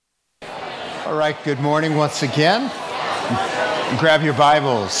All right, good morning once again. Grab your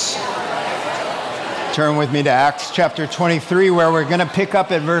Bibles. Turn with me to Acts chapter 23, where we're going to pick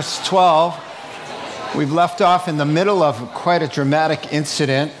up at verse 12. We've left off in the middle of quite a dramatic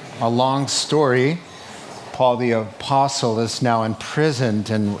incident, a long story. Paul the Apostle is now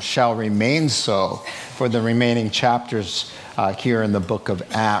imprisoned and shall remain so for the remaining chapters here in the book of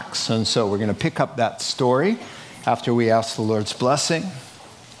Acts. And so we're going to pick up that story after we ask the Lord's blessing.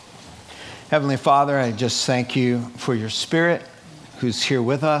 Heavenly Father, I just thank you for your Spirit who's here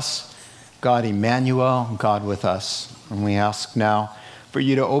with us, God Emmanuel, God with us. And we ask now for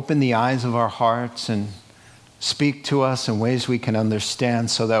you to open the eyes of our hearts and speak to us in ways we can understand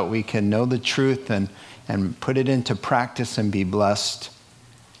so that we can know the truth and put it into practice and be blessed.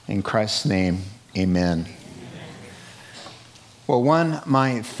 In Christ's name, amen. Well, one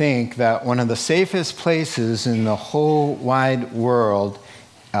might think that one of the safest places in the whole wide world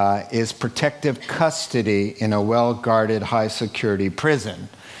is protective custody in a well-guarded, high-security prison.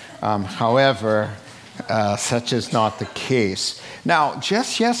 However, such is not the case. Now,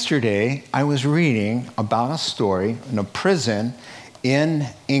 just yesterday, I was reading about a story in a prison in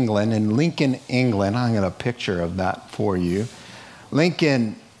England, in Lincoln, England. I'm going to picture of that for you.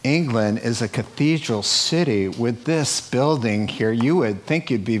 Lincoln, England is a cathedral city. With this building here, you would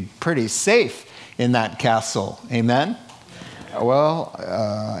think you'd be pretty safe in that castle. Amen? Well,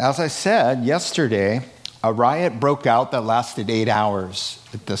 as I said yesterday, a riot broke out that lasted 8 hours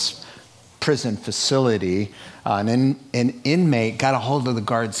at this prison facility. An inmate got a hold of the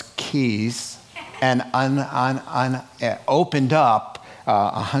guard's keys and opened up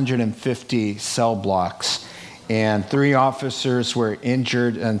 150 cell blocks. And 3 officers were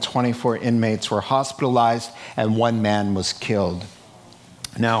injured and 24 inmates were hospitalized and 1 man was killed.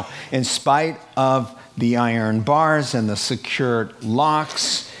 Now, in spite of the iron bars and the secured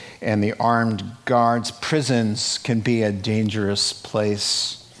locks and the armed guards, prisons can be a dangerous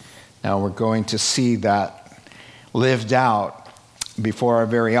place. Now we're going to see that lived out before our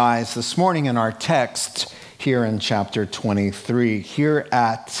very eyes this morning in our text here in chapter 23, here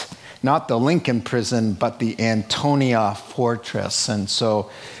at not the Lincoln prison, but the Antonia fortress. And so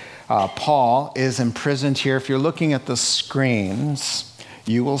Paul is imprisoned here. If you're looking at the screens,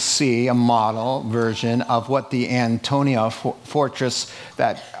 you will see a model version of what the Antonia fortress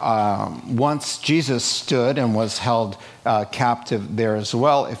that once Jesus stood and was held captive there as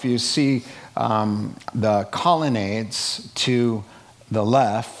well. If you see the colonnades to the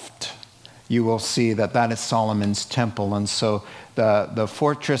left, you will see that that is Solomon's temple. And so the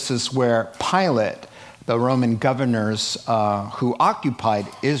fortress is where Pilate, the Roman governors who occupied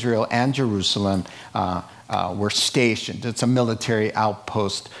Israel and Jerusalem, were stationed. It's a military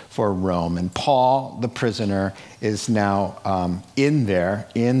outpost for Rome. And Paul, the prisoner, is now in there,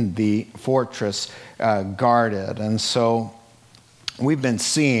 in the fortress, guarded. And so we've been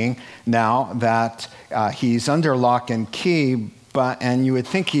seeing now that he's under lock and key, and you would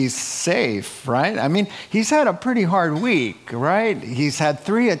think he's safe, right? I mean, he's had a pretty hard week, right? He's had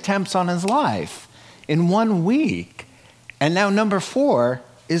 3 attempts on his life in 1 week. And now number 4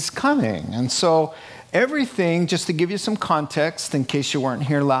 is coming. And so everything, just to give you some context in case you weren't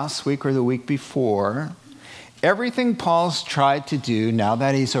here last week or the week before, everything Paul's tried to do now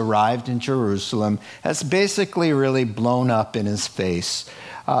that he's arrived in Jerusalem has basically really blown up in his face.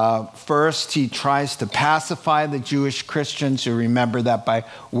 First, he tries to pacify the Jewish Christians. You remember that by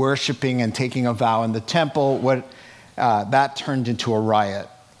worshiping and taking a vow in the temple, that turned into a riot.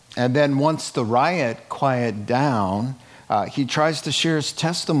 And then once the riot quieted down, he tries to share his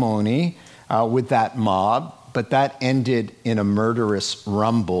testimony with that mob, but that ended in a murderous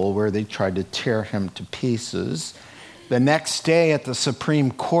rumble where they tried to tear him to pieces. The next day at the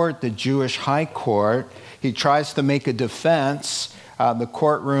Supreme Court, the Jewish High Court, he tries to make a defense. The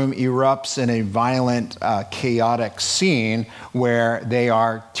courtroom erupts in a violent, chaotic scene where they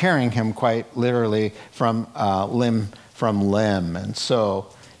are tearing him quite literally from limb from limb. And so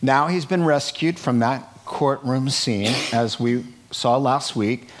now he's been rescued from that courtroom scene, as we saw last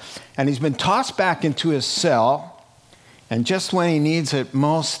week, and he's been tossed back into his cell. And just when he needs it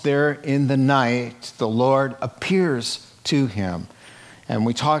most there in the night, the Lord appears to him. And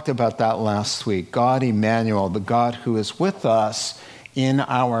we talked about that last week. God Emmanuel, the God who is with us in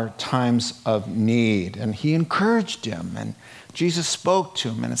our times of need. And he encouraged him, and Jesus spoke to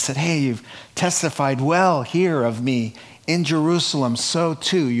him and said, hey, you've testified well here of me in Jerusalem, so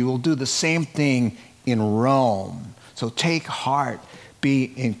too you will do the same thing in Rome. So take heart,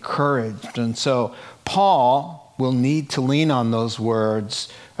 be encouraged. And so Paul will need to lean on those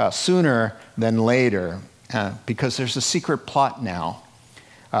words sooner than later because there's a secret plot now.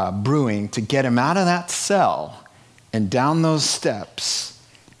 brewing to get him out of that cell and down those steps.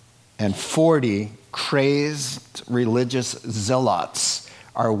 And 40 crazed religious zealots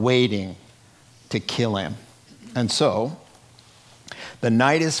are waiting to kill him. And so the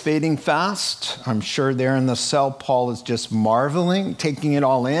night is fading fast. I'm sure there in the cell, Paul is just marveling, taking it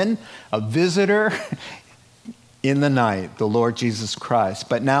all in. A visitor in the night, the Lord Jesus Christ.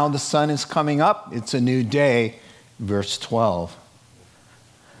 But now the sun is coming up. It's a new day. Verse 12.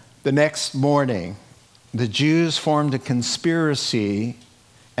 The next morning, the Jews formed a conspiracy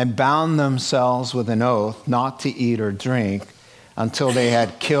and bound themselves with an oath not to eat or drink until they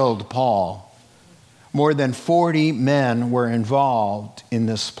had killed Paul. More than 40 men were involved in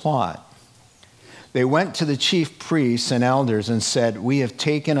this plot. They went to the chief priests and elders and said, "We have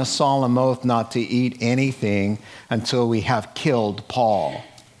taken a solemn oath not to eat anything until we have killed Paul.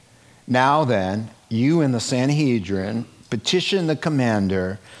 Now then, you and the Sanhedrin petition the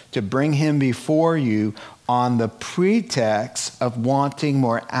commander to bring him before you on the pretext of wanting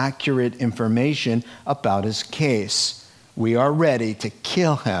more accurate information about his case. We are ready to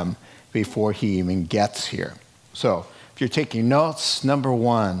kill him before he even gets here." So, if you're taking notes, number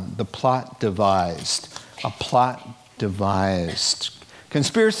one, the plot devised. A plot devised.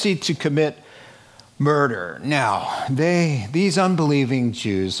 Conspiracy to commit murder. Now, these unbelieving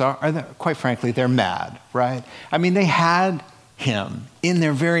Jews are quite frankly, they're mad, right? I mean, they had him in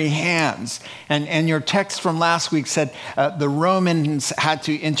their very hands. And your text from last week said the Romans had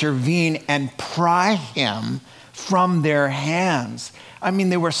to intervene and pry him from their hands. I mean,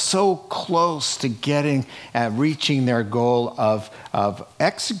 they were so close to reaching their goal of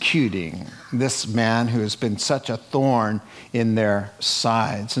executing this man who has been such a thorn in their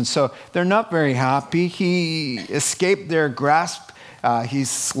sides. And so they're not very happy. He escaped their grasp. He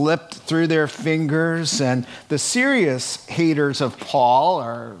slipped through their fingers. And the serious haters of Paul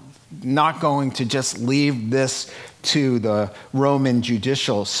are not going to just leave this to the Roman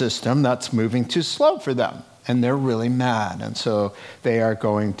judicial system. That's moving too slow for them. And they're really mad. And so they are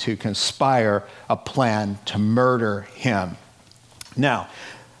going to conspire a plan to murder him. Now,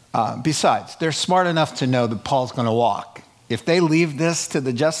 besides, they're smart enough to know that Paul's going to walk. If they leave this to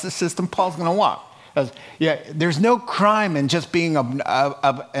the justice system, Paul's going to walk. There's no crime in just being an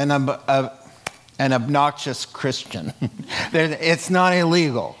obnoxious Christian. It's not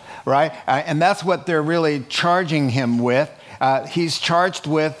illegal, right? And that's what they're really charging him with. He's charged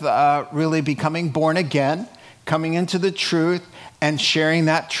with really becoming born again, coming into the truth, and sharing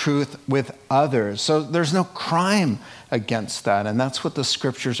that truth with others. So there's no crime against that. And that's what the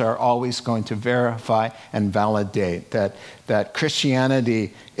scriptures are always going to verify and validate, that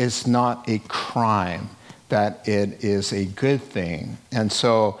Christianity is not a crime, that it is a good thing. And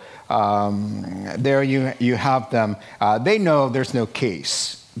so there you have them. They know there's no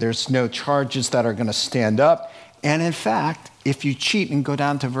case. There's no charges that are going to stand up. And in fact, if you cheat and go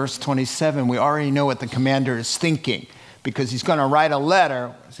down to verse 27, we already know what the commander is thinking, because he's going to write a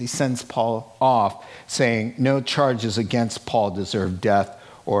letter as he sends Paul off saying no charges against Paul deserve death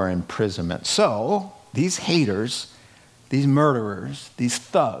or imprisonment. So these haters, these murderers, these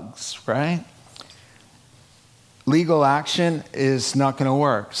thugs, right? Legal action is not going to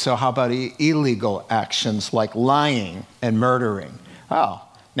work. So how about illegal actions like lying and murdering? Oh,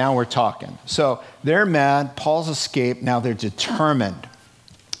 now we're talking. So they're mad. Paul's escaped. Now they're determined.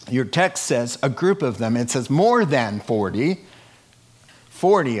 Your text says a group of them. It says more than 40.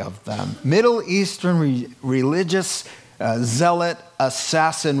 40 of them. Middle Eastern religious zealot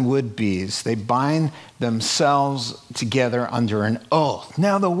assassin would-bes. They bind themselves together under an oath.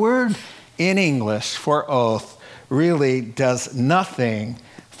 Now the word in English for oath really does nothing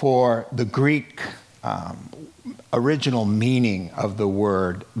for the Greek original meaning of the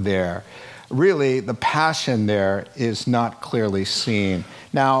word there. Really, the passion there is not clearly seen.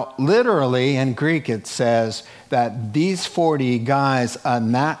 Now, literally in Greek, it says that these 40 guys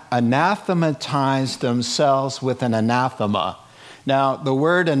anathematized themselves with an anathema. Now, the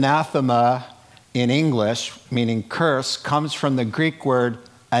word anathema in English, meaning curse, comes from the Greek word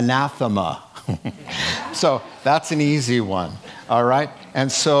anathema. So that's an easy one, all right?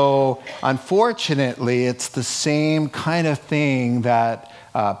 And so, unfortunately, it's the same kind of thing that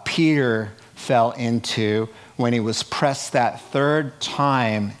Peter fell into when he was pressed that third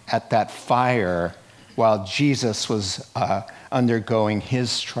time at that fire while Jesus was undergoing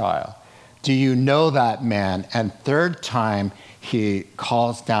his trial. Do you know that man? And third time, he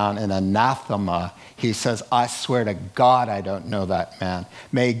calls down an anathema. He says, I swear to God I don't know that man.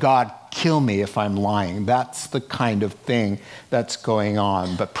 May God kill me if I'm lying. That's the kind of thing that's going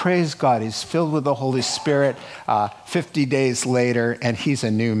on. But praise God, he's filled with the Holy Spirit 50 days later, and he's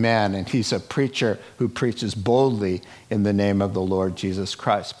a new man, and he's a preacher who preaches boldly in the name of the Lord Jesus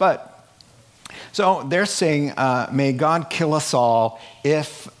Christ. So they're saying, may God kill us all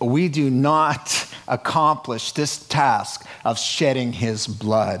if we do not accomplish this task of shedding his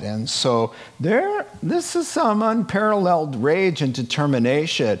blood. And so this is some unparalleled rage and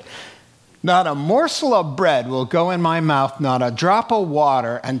determination. Not a morsel of bread will go in my mouth, not a drop of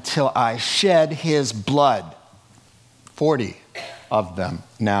water until I shed his blood. 40 of them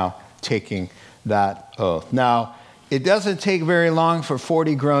now taking that oath. Now, it doesn't take very long for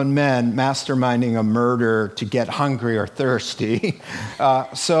 40 grown men masterminding a murder to get hungry or thirsty.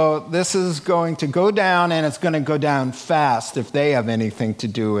 So this is going to go down, and it's going to go down fast if they have anything to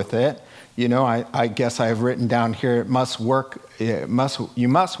do with it. You know, I guess I have written down here, you must work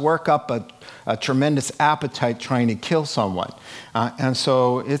up a tremendous appetite trying to kill someone. And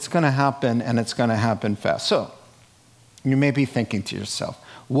so it's going to happen, and it's going to happen fast. So you may be thinking to yourself,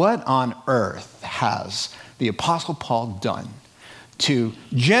 what on earth has the Apostle Paul done to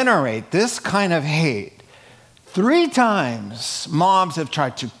generate this kind of hate? 3 times mobs have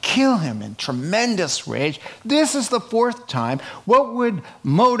tried to kill him in tremendous rage. This is the 4th time. What would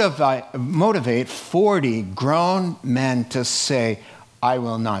motivate 40 grown men to say, I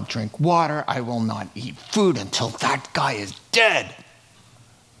will not drink water, I will not eat food until that guy is dead?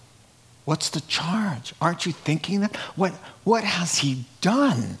 What's the charge? Aren't you thinking that? What has he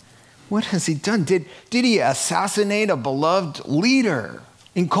done? What has he done? Did he assassinate a beloved leader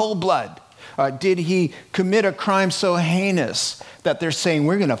in cold blood? Did he commit a crime so heinous that they're saying,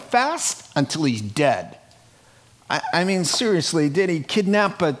 we're going to fast until he's dead? I mean, seriously, did he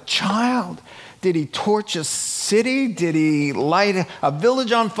kidnap a child? Did he torch a city? Did he light a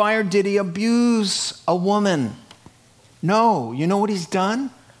village on fire? Did he abuse a woman? No. You know what he's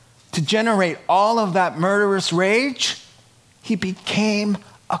done? To generate all of that murderous rage, he became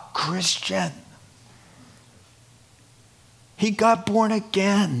a Christian. He got born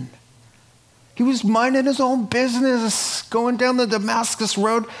again. He was minding his own business, going down the Damascus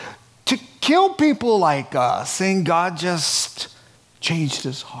road to kill people like us. And God just changed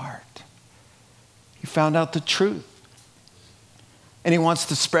his heart. He found out the truth. And he wants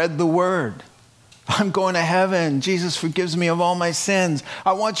to spread the word. I'm going to heaven. Jesus forgives me of all my sins.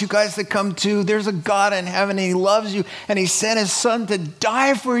 I want you guys to come too. There's a God in heaven, and he loves you, and he sent his son to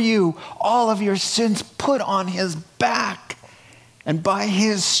die for you. All of your sins put on his back. And by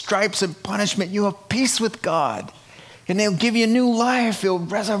his stripes and punishment, you have peace with God. And he'll give you new life. He'll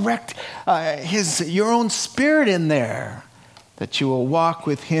resurrect your own spirit in there, that you will walk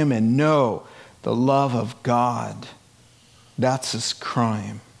with him and know the love of God. That's his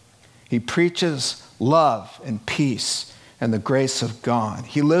crime. He preaches love and peace and the grace of God.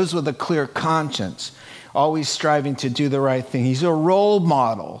 He lives with a clear conscience, always striving to do the right thing. He's a role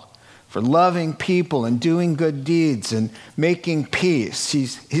model for loving people and doing good deeds and making peace.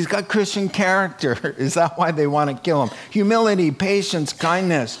 He's got Christian character. Is that why they want to kill him? Humility, patience,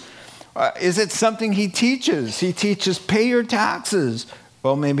 kindness. Is it something he teaches? He teaches, pay your taxes.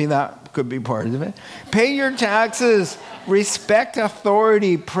 Well, maybe that could be part of it. Pay your taxes. Respect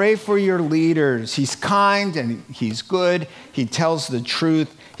authority. Pray for your leaders. He's kind and he's good. He tells the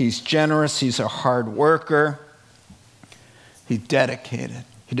truth. He's generous. He's a hard worker. He's dedicated.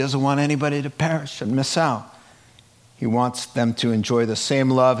 He doesn't want anybody to perish and miss out. He wants them to enjoy the same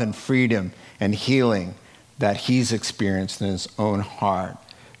love and freedom and healing that he's experienced in his own heart.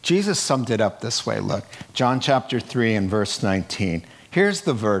 Jesus summed it up this way. Look, John chapter 3 and verse 19. Here's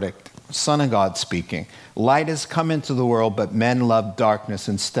the verdict. Son of God speaking. Light has come into the world, but men loved darkness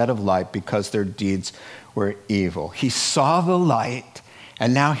instead of light because their deeds were evil. He saw the light,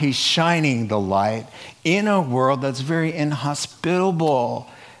 and now he's shining the light in a world that's very inhospitable,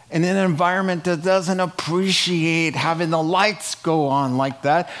 in an environment that doesn't appreciate having the lights go on like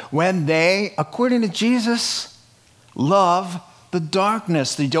that, when they, according to Jesus, love the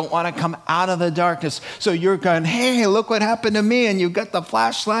darkness. They don't want to come out of the darkness. So you're going, hey, look what happened to me. And you've got the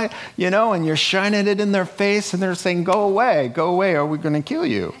flashlight, and you're shining it in their face, and they're saying, go away, or we're going to kill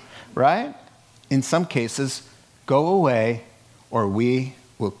you, right? In some cases, go away or we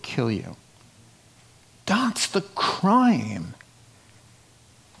will kill you. That's the crime.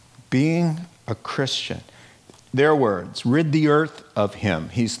 Being a Christian. Their words, rid the earth of him.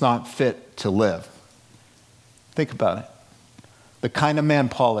 He's not fit to live. Think about it. The kind of man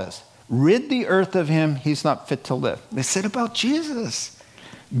Paul is. Rid the earth of him, he's not fit to live. They said about Jesus.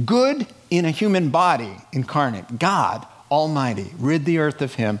 Good in a human body, incarnate. God Almighty, rid the earth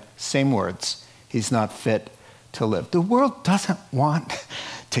of him, same words. He's not fit to live. The world doesn't want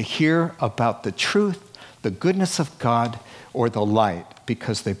to hear about the truth, the goodness of God, or the light,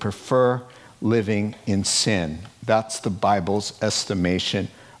 because they prefer living in sin. That's the Bible's estimation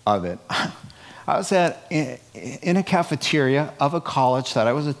of it. I was in a cafeteria of a college that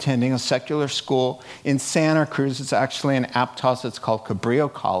I was attending, a secular school in Santa Cruz. It's actually in Aptos. It's called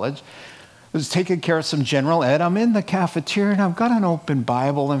Cabrillo College. I was taking care of some general ed. I'm in the cafeteria, and I've got an open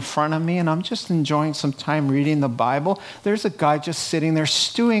Bible in front of me, and I'm just enjoying some time reading the Bible. There's a guy just sitting there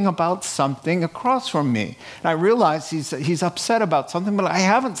stewing about something across from me. And I realize he's upset about something, but I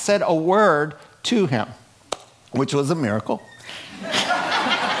haven't said a word to him, which was a miracle.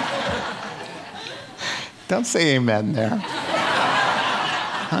 Don't say amen there.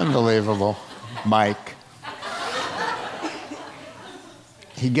 Unbelievable. Mike.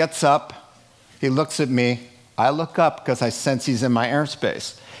 He gets up. He looks at me. I look up because I sense he's in my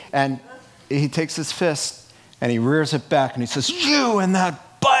airspace. And he takes his fist and he rears it back and he says, "You and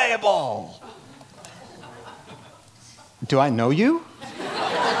that Bible." Do I know you?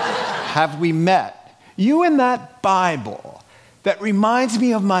 Have we met? You and that Bible that reminds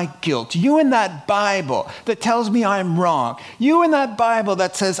me of my guilt. You and that Bible that tells me I'm wrong. You and that Bible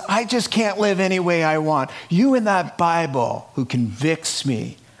that says I just can't live any way I want. You and that Bible who convicts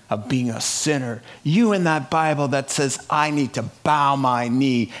me of being a sinner. You and that Bible that says I need to bow my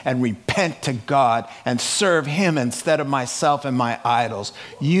knee and repent to God and serve him instead of myself and my idols.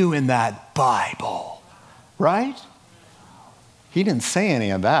 You and that Bible, right? He didn't say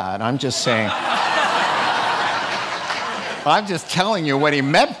any of that. I'm just saying... I'm just telling you what he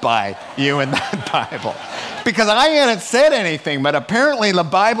meant by you and that Bible. Because I hadn't said anything, but apparently the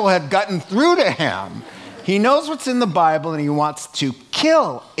Bible had gotten through to him. He knows what's in the Bible and he wants to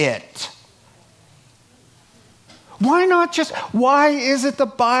kill it. Why is it the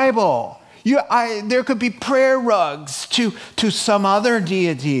Bible? There could be prayer rugs to some other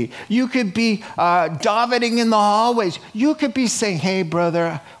deity. You could be davening in the hallways. You could be saying, "Hey,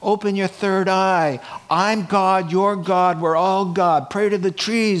 brother, open your third eye. I'm God, you're God, we're all God. Pray to the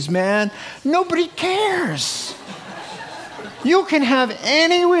trees, man." Nobody cares. You can have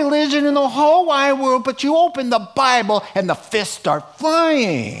any religion in the whole wide world, but you open the Bible and the fists start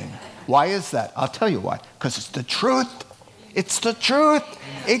flying. Why is that? I'll tell you why. Because it's the truth. It's the truth.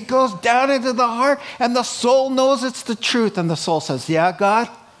 It goes down into the heart, and the soul knows it's the truth. And the soul says, "Yeah, God,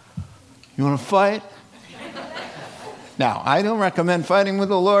 you want to fight?" Now, I don't recommend fighting with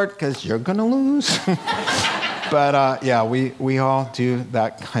the Lord because you're going to lose. But yeah, we all do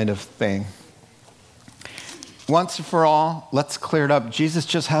that kind of thing. Once and for all, let's clear it up. Jesus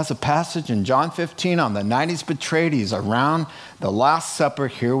just has a passage in John 15 on the night he's betrayed. He's around the Last Supper.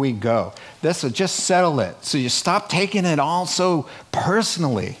 Here we go. This will just settle it. So you stop taking it all so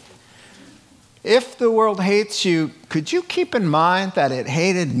personally. If the world hates you, could you keep in mind that it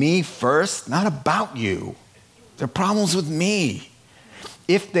hated me first, not about you? There are problems with me.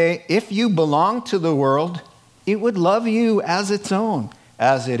 If you belong to the world, it would love you as its own.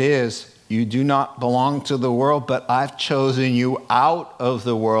 As it is, you do not belong to the world, but I've chosen you out of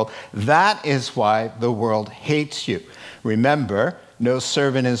the world. That is why the world hates you. Remember, no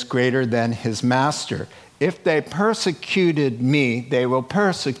servant is greater than his master. If they persecuted me, they will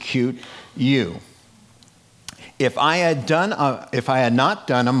persecute you. If I had not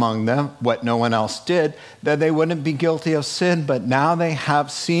done among them what no one else did, then they wouldn't be guilty of sin. But now they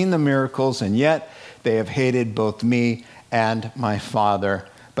have seen the miracles, and yet they have hated both me and my Father.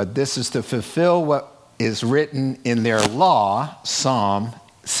 But this is to fulfill what is written in their law, Psalm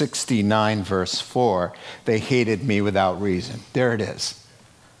 69, verse 4. They hated me without reason. There it is.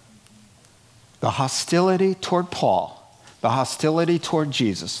 The hostility toward Paul, the hostility toward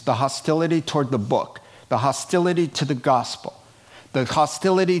Jesus, the hostility toward the book, the hostility to the gospel, the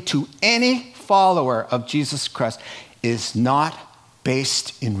hostility to any follower of Jesus Christ is not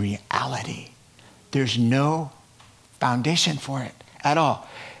based in reality. There's no foundation for it at all.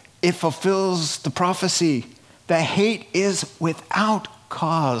 It fulfills the prophecy that hate is without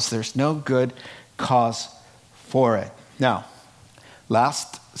cause. There's no good cause for it. Now,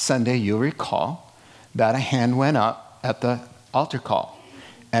 last Sunday, you'll recall that a hand went up at the altar call.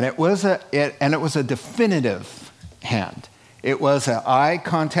 And it was a definitive hand. It was an eye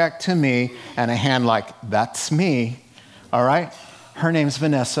contact to me and a hand like, "That's me." All right? Her name's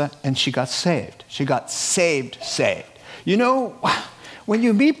Vanessa, and she got saved. She got saved. You know, when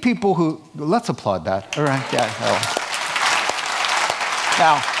you meet people who, let's applaud that. All right, yeah.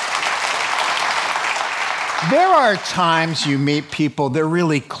 Now, There are times you meet people, they're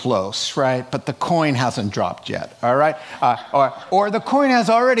really close, right? But the coin hasn't dropped yet, all right? Or the coin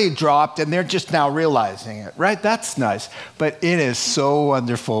has already dropped and they're just now realizing it, right? That's nice. But it is so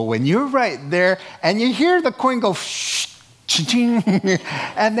wonderful when you're right there and you hear the coin go shh, ching,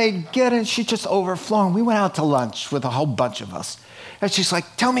 and they get it, she's just overflowing. We went out to lunch with a whole bunch of us. And she's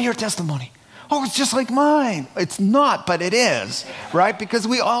like, tell me your testimony. Oh, it's just like mine. It's not, but it is, right? Because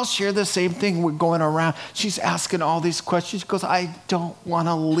we all share the same thing. We're going around. She's asking all these questions. She goes, I don't want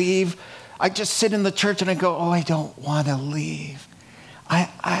to leave. I just sit in the church and I go, oh, I don't want to leave.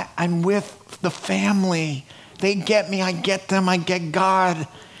 I'm with the family. They get me. I get them. I get God.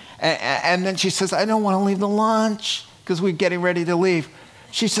 And then she says, I don't want to leave the lunch because we're getting ready to leave.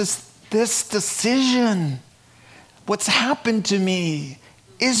 She says, this decision, what's happened to me,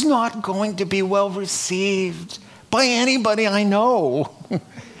 is not going to be well received by anybody I know.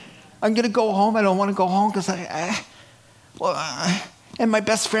 I'm going to go home. I don't want to go home because and my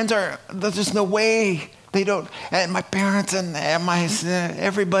best friends there's no way. They don't, and my parents and my,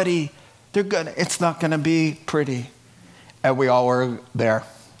 everybody, they're good. It's not going to be pretty. And we all were there.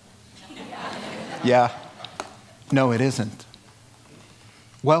 Yeah. No, it isn't.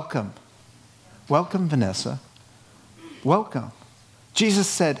 Welcome. Welcome, Vanessa. Welcome. Jesus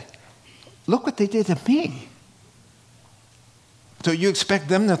said, look what they did to me. So you expect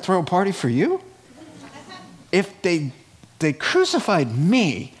them to throw a party for you? If they crucified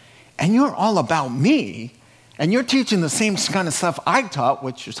me, and you're all about me, and you're teaching the same kind of stuff I taught,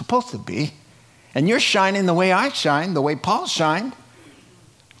 which you're supposed to be, and you're shining the way I shine, the way Paul shined,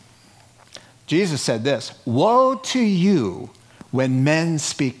 Jesus said this, woe to you when men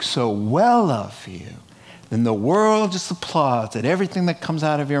speak so well of you. Then the world just applauds at everything that comes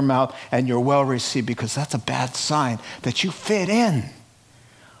out of your mouth and you're well received, because that's a bad sign that you fit in.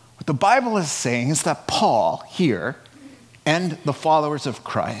 What the Bible is saying is that Paul here and the followers of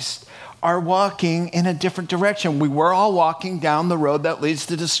Christ are walking in a different direction. We were all walking down the road that leads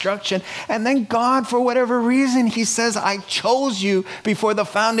to destruction. And then God, for whatever reason, he says, I chose you before the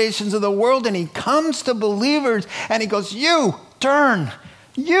foundations of the world. And he comes to believers and he goes, you turn,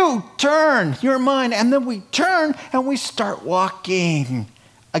 you're mine. And then we turn and we start walking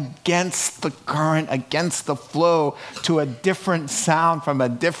against the current, against the flow, to a different sound from a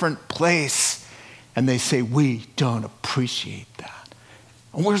different place. And they say, we don't appreciate that.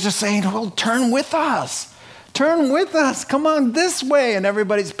 And we're just saying, well, turn with us. Turn with us. Come on this way. And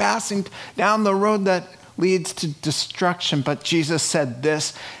everybody's passing down the road that leads to destruction. But Jesus said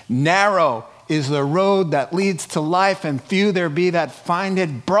this, narrow is the road that leads to life, and few there be that find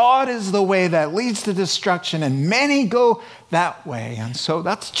it. Broad is the way that leads to destruction, and many go that way. And so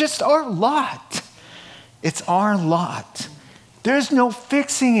that's just our lot. It's our lot. There's no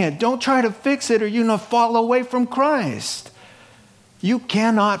fixing it. Don't try to fix it or you're going to fall away from Christ. You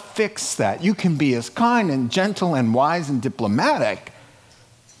cannot fix that. You can be as kind and gentle and wise and diplomatic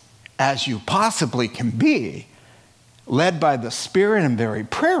as you possibly can be, led by the Spirit and very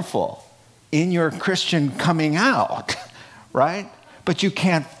prayerful in your Christian coming out, right? But you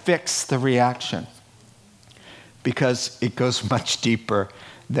can't fix the reaction because it goes much deeper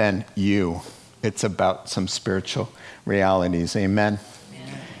than you. It's about some spiritual realities. Amen?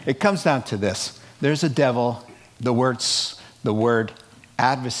 Amen. It comes down to this. There's a devil. The word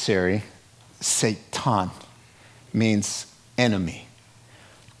adversary, Satan, means enemy.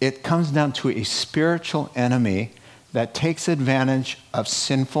 It comes down to a spiritual enemy that takes advantage of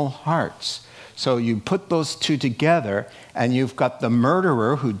sinful hearts. So you put those two together, and you've got the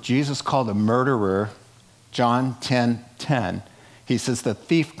murderer, who Jesus called a murderer, John 10:10. He says the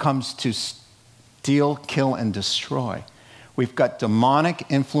thief comes to steal, kill, and destroy. We've got demonic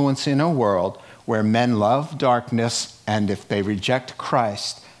influence in a world where men love darkness, and if they reject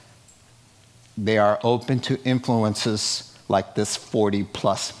Christ, they are open to influences like this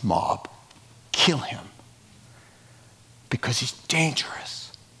 40-plus mob. Kill him because he's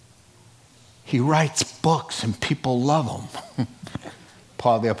dangerous. He writes books and people love him.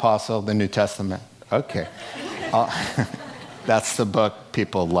 Paul the Apostle, the New Testament. Okay. That's the book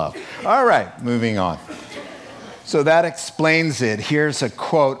people love. All right, moving on. So that explains it. Here's a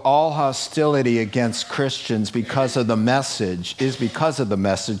quote. All hostility against Christians is because of the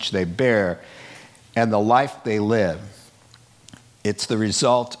message they bear and the life they live. It's the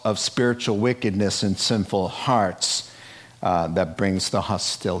result of spiritual wickedness in sinful hearts that brings the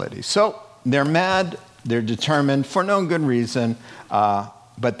hostility. So they're mad, they're determined for no good reason,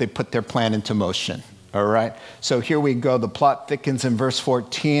 but they put their plan into motion. All right? So here we go. The plot thickens in verse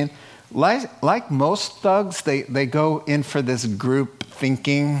 14. Like most thugs, they go in for this group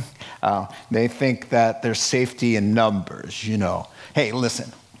thinking. They think that there's safety in numbers, Hey,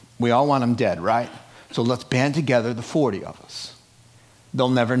 listen, we all want them dead, right? So let's band together, the 40 of us. They'll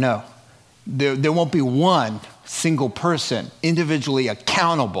never know. There won't be one single person individually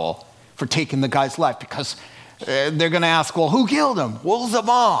accountable for taking the guy's life, because they're going to ask, well, who killed him? What was the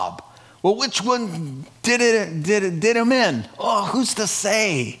mob? Well, which one did him in? Oh, who's to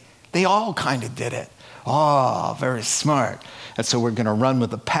say? They all kind of did it. Oh, very smart. And so we're going to run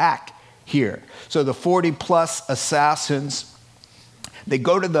with the pack here. So the 40 plus assassins, they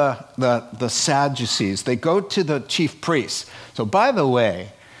go to the Sadducees. They go to the chief priests. So by the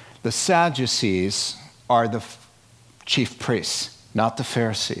way, the Sadducees are the chief priests, not the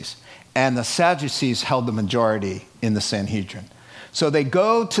Pharisees. And the Sadducees held the majority in the Sanhedrin. So they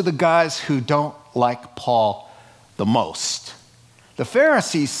go to the guys who don't like Paul the most. The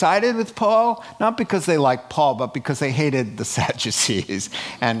Pharisees sided with Paul, not because they liked Paul, but because they hated the Sadducees.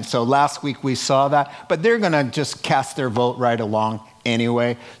 And so last week we saw that. But they're going to just cast their vote right along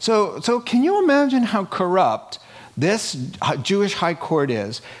anyway. So can you imagine how corrupt this Jewish high court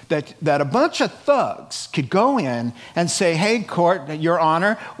is, that a bunch of thugs could go in and say, hey, court, your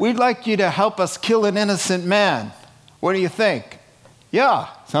honor, we'd like you to help us kill an innocent man. What do you think? Yeah,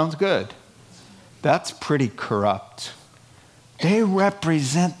 sounds good. That's pretty corrupt. They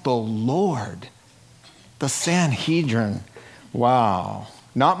represent the Lord, the Sanhedrin. Wow.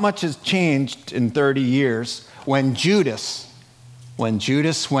 Not much has changed in 30 years. When Judas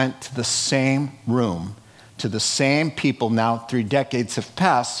went to the same room, to the same people, now 3 decades have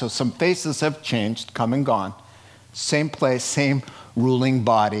passed, so some faces have changed, come and gone. Same place, same ruling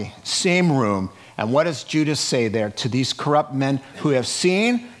body, same room. And what does Judas say there to these corrupt men who have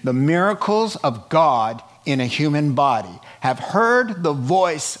seen the miracles of God in a human body, have heard the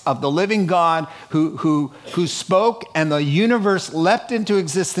voice of the living God who spoke and the universe leapt into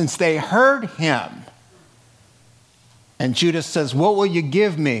existence? They heard him. And Judas says, what will you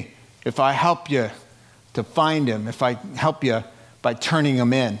give me if I help you to find him, if I help you by turning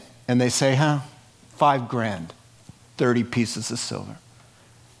him in? And they say, $5,000, 30 pieces of silver.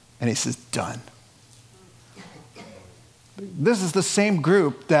 And he says, done. This is the same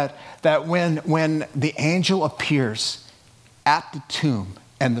group that when the angel appears at the tomb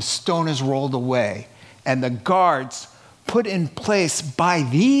and the stone is rolled away and the guards put in place by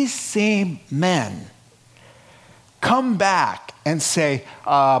these same men come back and say,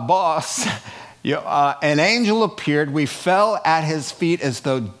 boss, an angel appeared. We fell at his feet as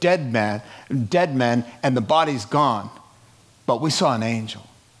though dead men, and the body's gone. But we saw an angel.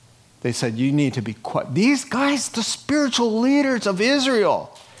 They said, you need to be quiet. These guys, the spiritual leaders of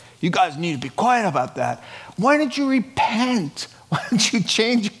Israel, you guys need to be quiet about that. Why don't you repent? Why don't you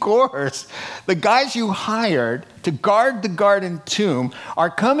change course? The guys you hired to guard the garden tomb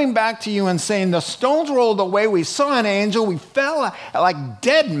are coming back to you and saying, the stones rolled away, we saw an angel, we fell like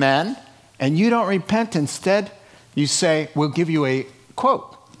dead men, and you don't repent. Instead, you say, we'll give you a,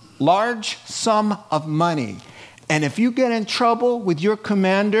 quote, large sum of money. And if you get in trouble with your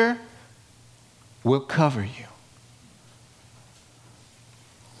commander, we'll cover you.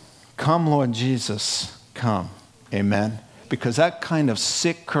 Come, Lord Jesus, come. Amen. Because that kind of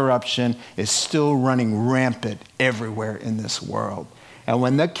sick corruption is still running rampant everywhere in this world. And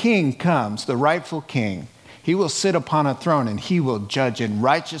when the king comes, the rightful king, he will sit upon a throne and he will judge in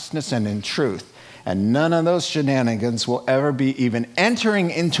righteousness and in truth. And none of those shenanigans will ever be even entering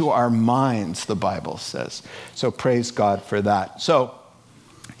into our minds, the Bible says. So praise God for that. So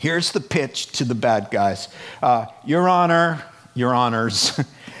here's the pitch to the bad guys. Your honor, your honors,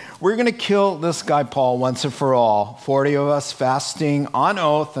 we're going to kill this guy Paul once and for all. 40 of us fasting on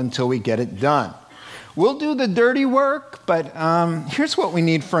oath until we get it done. We'll do the dirty work, but here's what we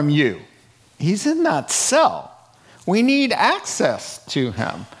need from you. He's in that cell. We need access to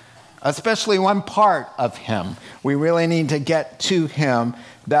him, especially one part of him. We really need to get to him.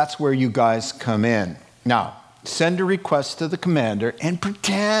 That's where you guys come in. Now, send a request to the commander and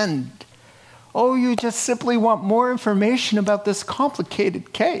pretend. Oh, you just simply want more information about this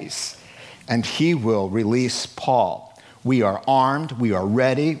complicated case. And he will release Paul. We are armed, we are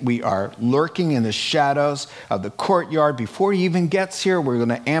ready, we are lurking in the shadows of the courtyard. Before he even gets here, we're going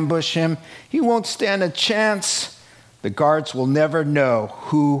to ambush him. He won't stand a chance. The guards will never know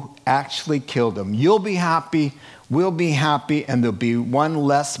who actually killed him. You'll be happy, we'll be happy, and there'll be one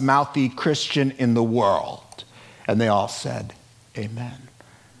less mouthy Christian in the world. And they all said, amen.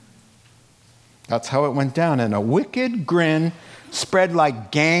 That's how it went down. And a wicked grin spread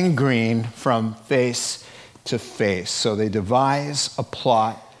like gangrene from face to face. So they devise a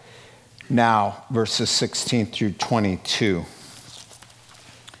plot. Now, verses 16 through 22.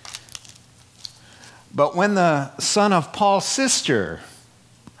 But when the son of Paul's sister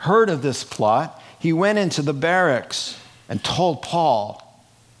heard of this plot, he went into the barracks and told Paul.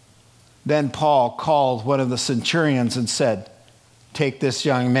 Then Paul called one of the centurions and said, "Take this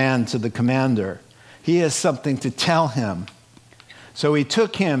young man to the commander. He has something to tell him." So he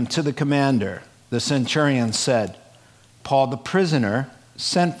took him to the commander. The centurion said, "Paul the prisoner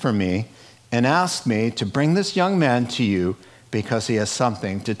sent for me and asked me to bring this young man to you because he has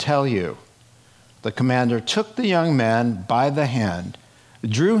something to tell you." The commander took the young man by the hand,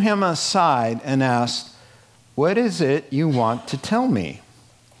 drew him aside, and asked, "What is it you want to tell me?"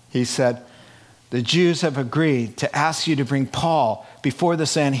 He said, "The Jews have agreed to ask you to bring Paul before the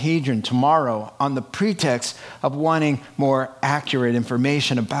Sanhedrin tomorrow on the pretext of wanting more accurate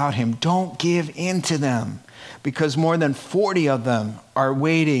information about him. Don't give in to them, because more than 40 of them are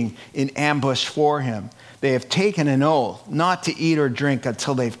waiting in ambush for him. They have taken an oath not to eat or drink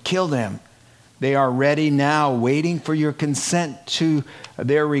until they've killed him. They are ready now, waiting for your consent to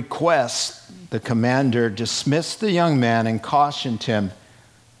their request." The commander dismissed the young man and cautioned him,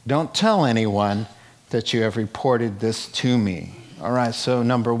 "Don't tell anyone that you have reported this to me." All right, so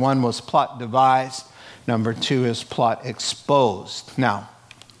number one was plot devised. Number two is plot exposed. Now,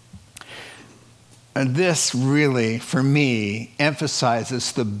 this really, for me,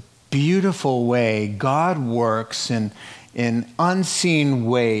 emphasizes the beautiful way God works in unseen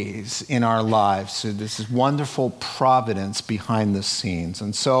ways in our lives. So this is wonderful providence behind the scenes.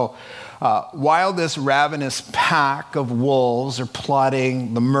 And so while this ravenous pack of wolves are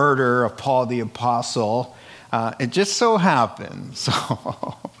plotting the murder of Paul the Apostle, it just so happens,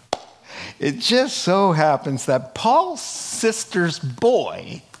 that Paul's sister's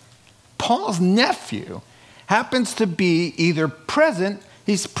boy, Paul's nephew, happens to be either present.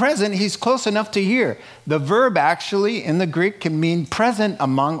 He's present, he's close enough to hear. The verb actually in the Greek can mean present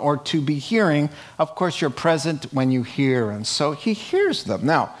among or to be hearing. Of course, you're present when you hear, and so he hears them.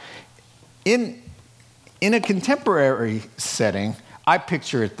 Now, in a contemporary setting, I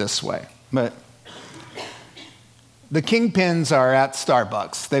picture it this way. But the kingpins are at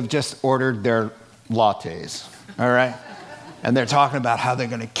Starbucks. They've just ordered their lattes, all right? And they're talking about how they're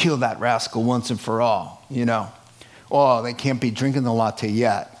going to kill that rascal once and for all, you know. Oh, they can't be drinking the latte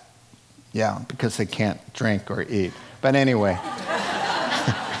yet. Yeah, because they can't drink or eat. But anyway.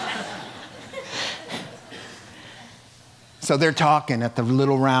 So they're talking at the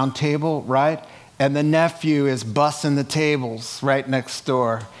little round table, right? And the nephew is busting the tables right next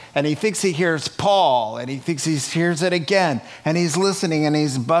door. And he thinks he hears Paul, and he thinks he hears it again. And he's listening, and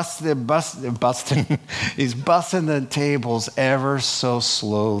he's busting. He's busting the tables ever so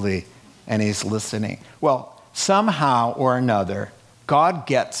slowly, and he's listening. Well, somehow or another, God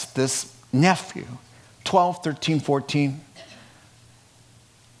gets this nephew, 12, 13, 14,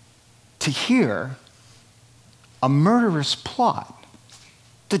 to hear a murderous plot,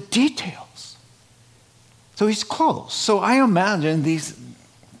 the details. So he's close. So I imagine these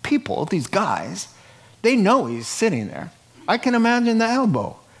people, these guys, they know he's sitting there. I can imagine the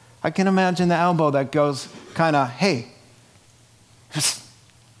elbow. I can imagine the elbow that goes kind of, "Hey, there's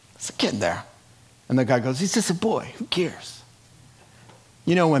a kid there." And the guy goes, "He's just a boy. Who cares?"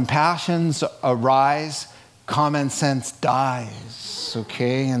 You know, when passions arise, common sense dies,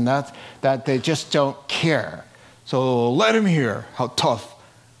 okay? And that they just don't care. So let him hear how tough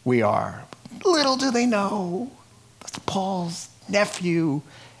we are. Little do they know, that's Paul's nephew,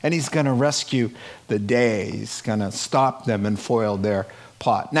 and he's going to rescue the day. He's going to stop them and foil their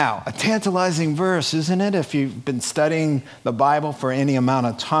plot. Now, a tantalizing verse, isn't it? If you've been studying the Bible for any amount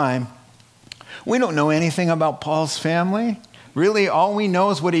of time, we don't know anything about Paul's family. Really, all we know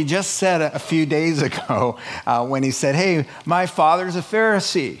is what he just said a few days ago when he said, "Hey, my father's a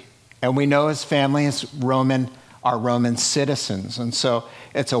Pharisee." And we know his family is Roman citizens. And so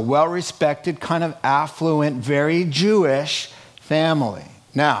it's a well-respected, kind of affluent, very Jewish family.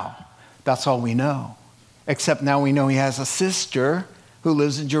 Now, that's all we know. Except now we know he has a sister who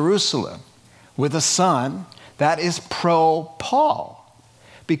lives in Jerusalem with a son that is pro-Paul.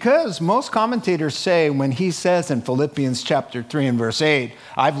 Because most commentators say when he says in Philippians chapter 3 and verse 8,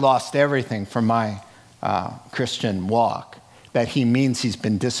 "I've lost everything from my Christian walk," that he means he's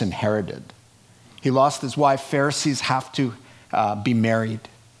been disinherited. He lost his wife. Pharisees have to be married.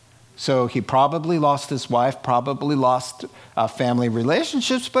 So he probably lost his wife, probably lost family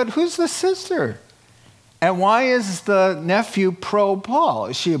relationships, but who's the sister? And why is the nephew pro-Paul?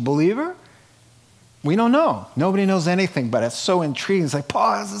 Is she a believer? We don't know. Nobody knows anything, but it's so intriguing. It's like,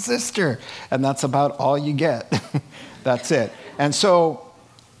 Paul has a sister, and that's about all you get. That's it. And so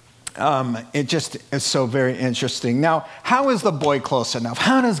it just is so very interesting. Now, how is the boy close enough?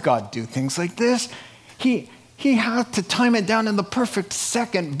 How does God do things like this? He had to time it down in the perfect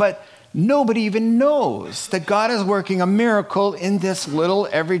second, but nobody even knows that God is working a miracle in this little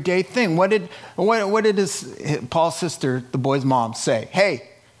everyday thing. What did Paul's sister, the boy's mom, say?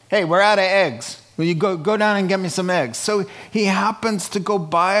 Hey, we're out of eggs. Will you go down and get me some eggs? So he happens to go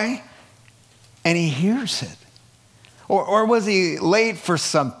by and he hears it. Or was he late for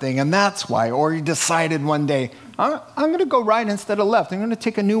something and that's why? Or he decided one day, I'm going to go right instead of left. I'm going to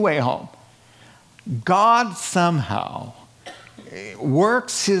take a new way home. God somehow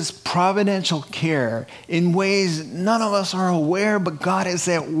works his providential care in ways none of us are aware, but God is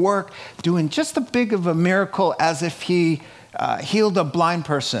at work doing just as big of a miracle as if he healed a blind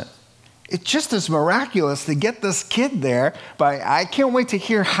person. It's just as miraculous to get this kid there, but I can't wait to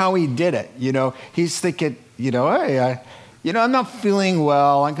hear how he did it. He's thinking, hey, I'm not feeling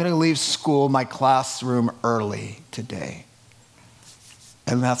well. I'm going to leave school, my classroom early today.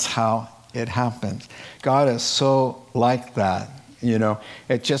 And that's how it happens. God is so like that.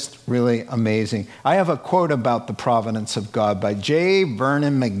 It's just really amazing. I have a quote about the providence of God by J.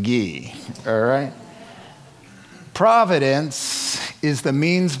 Vernon McGee. All right. Providence is the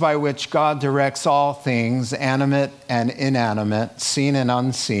means by which God directs all things, animate and inanimate, seen and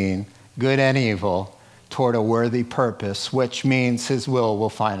unseen, good and evil, toward a worthy purpose, which means his will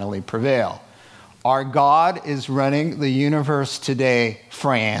finally prevail. Our God is running the universe today,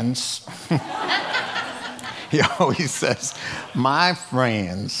 friends. He always says, my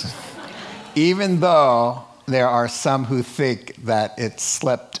friends, even though there are some who think that it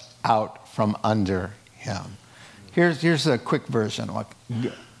slipped out from under him. Here's a quick version.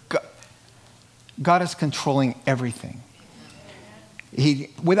 God is controlling everything.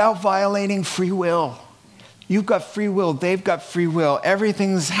 Without violating free will. You've got free will. They've got free will.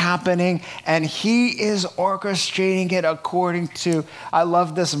 Everything's happening, and he is orchestrating it according to, I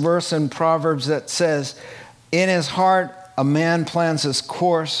love this verse in Proverbs that says, in his heart, a man plans his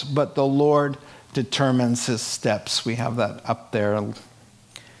course, but the Lord determines his steps. We have that up there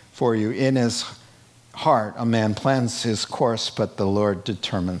for you. In his heart, a man plans his course, but the Lord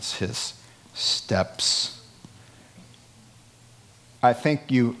determines his steps. I think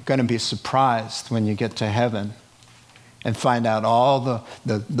you're going to be surprised when you get to heaven and find out all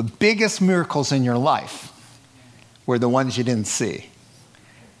the biggest miracles in your life were the ones you didn't see.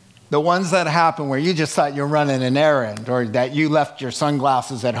 The ones that happened where you just thought you were running an errand, or that you left your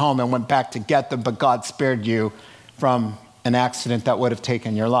sunglasses at home and went back to get them, but God spared you from an accident that would have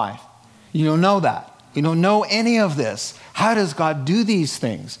taken your life. You don't know that. You don't know any of this. How does God do these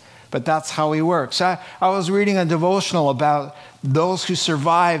things? But that's how he works. I was reading a devotional about those who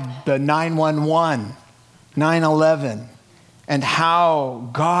survived the 9/11, 9/11, and how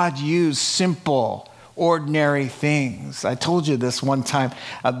God used simple, ordinary things. I told you this one time.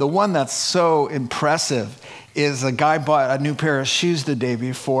 The one that's so impressive is a guy bought a new pair of shoes the day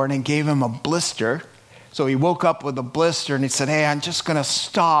before, and it gave him a blister. So he woke up with a blister, and he said, hey, I'm just going to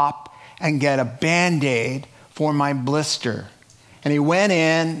stop and get a Band-Aid for my blister. And he went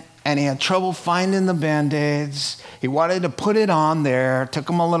in, and he had trouble finding the Band-Aids. He wanted to put it on there. It took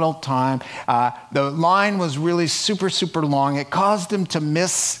him a little time. The line was really super, super long. It caused him to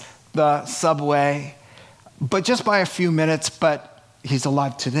miss the subway, but just by a few minutes. But he's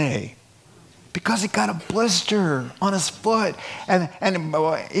alive today because he got a blister on his foot. And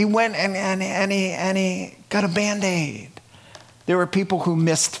he went and he got a Band-Aid. There were people who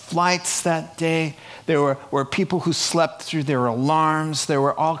missed flights that day. There were people who slept through their alarms. There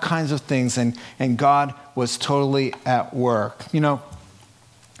were all kinds of things, and God was totally at work.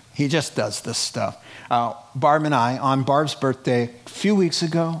 He just does this stuff. Barb and I, on Barb's birthday a few weeks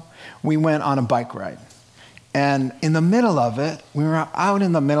ago, we went on a bike ride. And in the middle of it, we were out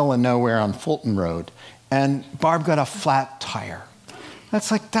in the middle of nowhere on Fulton Road, and Barb got a flat tire.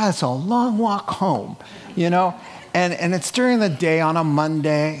 That's a long walk home, And it's during the day on a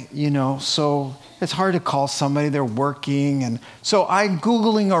Monday, so it's hard to call somebody. They're working. And so I'm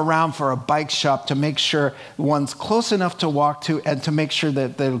Googling around for a bike shop to make sure one's close enough to walk to and to make sure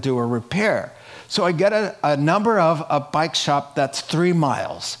that they'll do a repair. So I get a number of a bike shop that's 3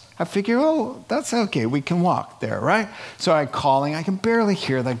 miles. I figure, that's okay. We can walk there, right? So I'm calling. I can barely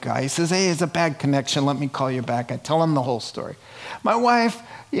hear the guy. He says, hey, it's a bad connection. Let me call you back. I tell him the whole story. My wife,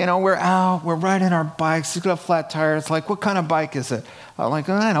 we're out. We're riding our bikes. She's got a flat tire. It's like, what kind of bike is it? I'm like,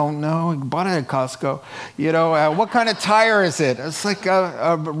 I don't know. We bought it at Costco. What kind of tire is it? It's like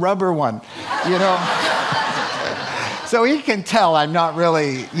a rubber one, So he can tell I'm not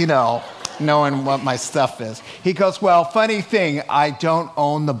really, knowing what my stuff is. He goes, well, funny thing, I don't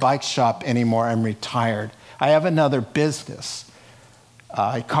own the bike shop anymore. I'm retired. I have another business.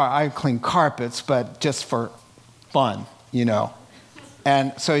 I clean carpets, but just for fun, you know.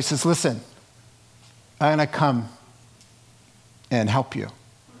 And so he says, listen, I'm going to come and help you.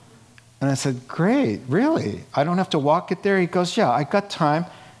 And I said, great, really? I don't have to walk it there? He goes, yeah, I got time.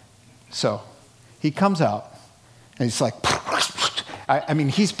 So he comes out, and he's like, I mean,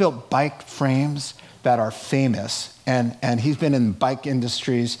 he's built bike frames that are famous, and he's been in the bike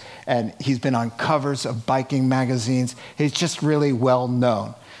industries, and he's been on covers of biking magazines. He's just really well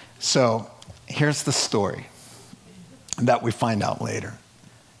known. So here's the story that we find out later.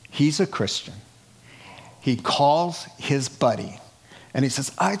 He's a Christian. He calls his buddy, and he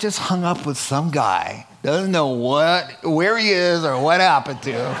says, I just hung up with some guy. Doesn't know where he is or what happened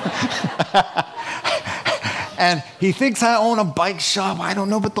to him. And he thinks I own a bike shop. I don't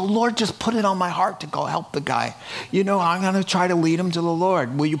know, but the Lord just put it on my heart to go help the guy. You know, I'm going to try to lead him to the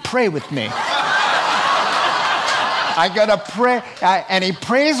Lord. Will you pray with me? I got to pray. And he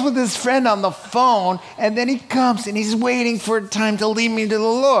prays with his friend on the phone, and then he comes, and he's waiting for time to lead me to the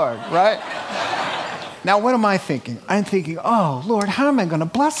Lord, right? Now, what am I thinking? I'm thinking, oh, Lord, how am I going to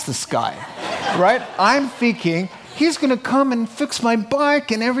bless this guy, right? I'm thinking, he's going to come and fix my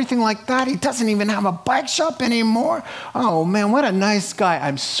bike and everything like that. He doesn't even have a bike shop anymore. Oh, man, what a nice guy.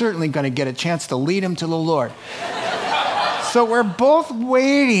 I'm certainly going to get a chance to lead him to the Lord. So we're both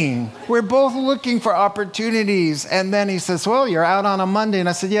waiting. We're both looking for opportunities. And then he says, well, you're out on a Monday. And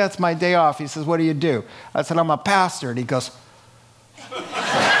I said, yeah, it's my day off. He says, what do you do? I said, I'm a pastor. And he goes,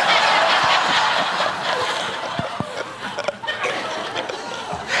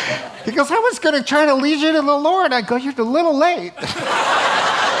 I was going to try to lead you to the Lord. I go, you're a little late.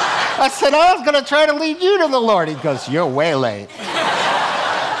 I said, I was going to try to lead you to the Lord. He goes, you're way late.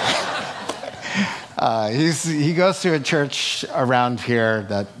 He goes to a church around here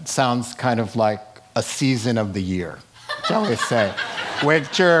that sounds kind of like a season of the year, shall we say.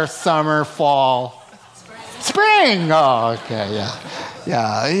 Winter, summer, fall. Spring. Oh, okay, yeah.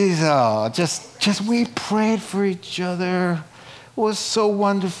 Yeah, he's we prayed for each other. It was so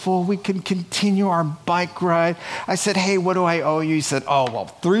wonderful. We can continue our bike ride. I said, hey, what do I owe you? He said, oh, well,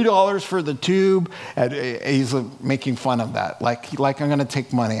 $3 for the tube. And he's making fun of that. Like I'm going to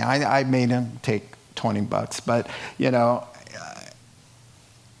take money. I made him take $20, but, you know,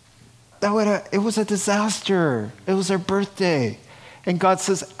 it was a disaster. It was their birthday. And God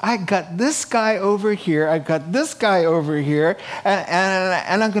says, I got this guy over here, I got this guy over here,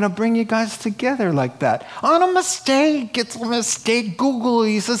 and I'm going to bring you guys together like that. On a mistake, it's a mistake. Google,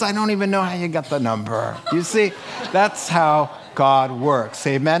 he says, I don't even know how you got the number. You see, that's how God works,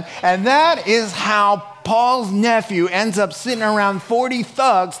 amen? And that is how Paul's nephew ends up sitting around 40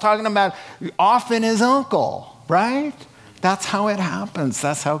 thugs talking about offing his uncle, right? That's how it happens.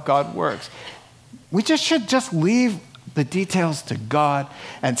 That's how God works. We should just leave the details to God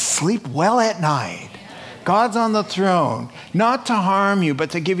and sleep well at night. God's on the throne, not to harm you,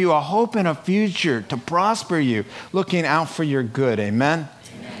 but to give you a hope and a future, to prosper you, looking out for your good. Amen?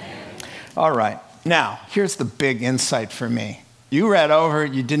 All right. Now, here's the big insight for me. You read over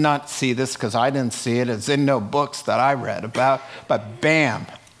it. You did not see this because I didn't see it. It's in no books that I read about. But bam,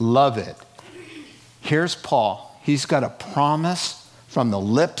 love it. Here's Paul. He's got a promise from the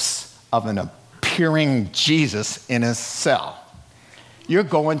lips of an appearing Jesus in his cell. You're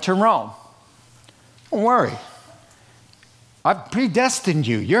going to Rome. Don't worry. I've predestined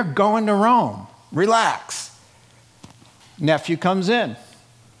you. You're going to Rome. Relax. Nephew comes in.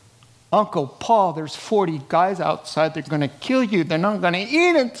 Uncle Paul, there's 40 guys outside. They're going to kill you. They're not going to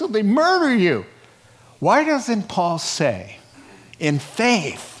eat until they murder you. Why doesn't Paul say, in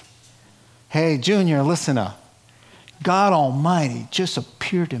faith, hey, Junior, listen up. God Almighty just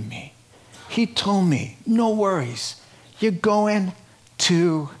appeared to me. He told me, no worries, you're going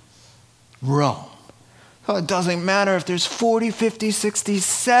to Rome. So it doesn't matter if there's 40, 50, 60,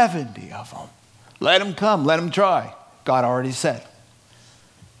 70 of them. Let them come, let them try. God already said,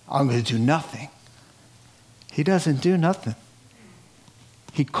 I'm going to do nothing. He doesn't do nothing.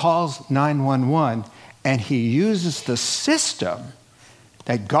 He calls 911 and he uses the system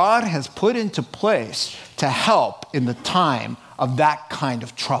that God has put into place to help in the time of that kind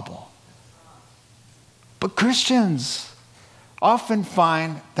of trouble. But Christians often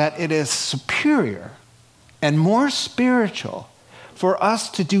find that it is superior and more spiritual for us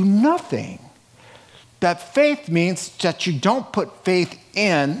to do nothing. That faith means that you don't put faith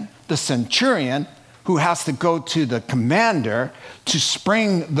in the centurion who has to go to the commander to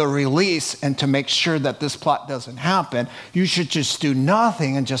spring the release and to make sure that this plot doesn't happen. You should just do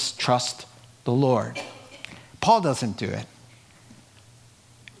nothing and just trust the Lord. Paul doesn't do it.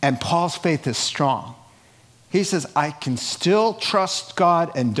 And Paul's faith is strong. He says, I can still trust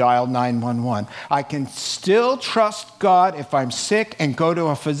God and dial 911. I can still trust God if I'm sick and go to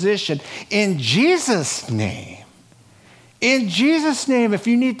a physician in Jesus' name. In Jesus' name, if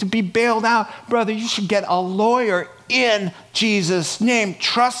you need to be bailed out, brother, you should get a lawyer in Jesus' name,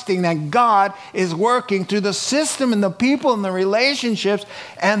 trusting that God is working through the system and the people and the relationships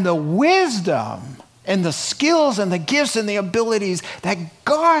and the wisdom and the skills and the gifts and the abilities that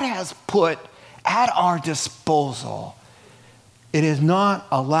God has put at our disposal. It is not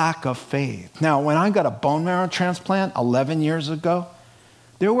a lack of faith. Now, when I got a bone marrow transplant 11 years ago,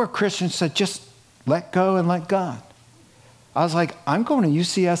 there were Christians that just let go and let God. I was like, I'm going to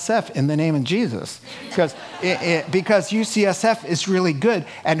UCSF in the name of Jesus because UCSF is really good.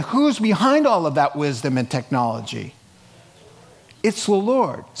 And who's behind all of that wisdom and technology? It's the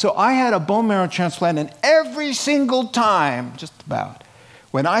Lord. So I had a bone marrow transplant, and every single time, just about,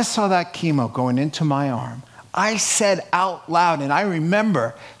 when I saw that chemo going into my arm, I said out loud, and I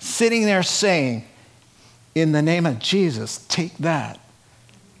remember sitting there saying, in the name of Jesus, take that.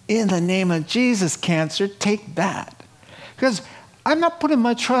 In the name of Jesus, cancer, take that. Because I'm not putting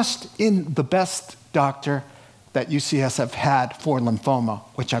my trust in the best doctor that UCSF had for lymphoma,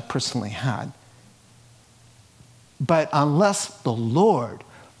 which I personally had. But unless the Lord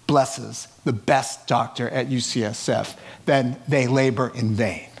blesses the best doctor at UCSF, then they labor in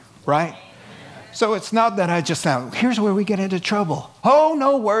vain, right? So it's not that I just now, here's where we get into trouble. Oh,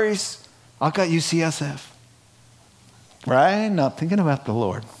 no worries. I got UCSF. Right? Not thinking about the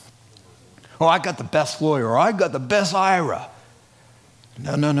Lord. Oh, I got the best lawyer, or I got the best IRA.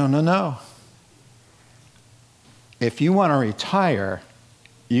 No. If you want to retire,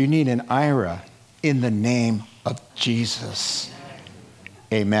 you need an IRA in the name of Jesus.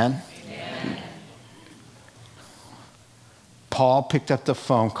 Amen? Amen. Paul picked up the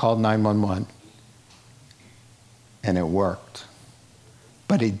phone, called 911, and it worked.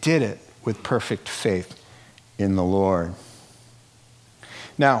 But he did it with perfect faith in the Lord.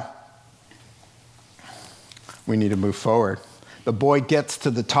 Now, we need to move forward. The boy gets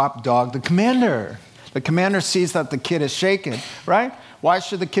to the top dog, the commander. The commander sees that the kid is shaken, right? Why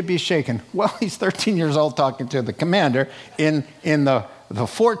should the kid be shaken? Well, he's 13 years old talking to the commander in the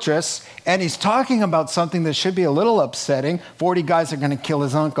fortress, and he's talking about something that should be a little upsetting. 40 guys are going to kill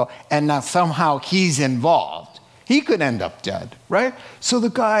his uncle, and now somehow he's involved. He could end up dead, right? So the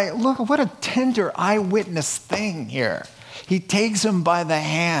guy, look, what a tender eyewitness thing here. He takes him by the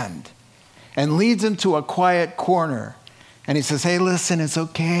hand and leads him to a quiet corner. And he says, hey, listen, it's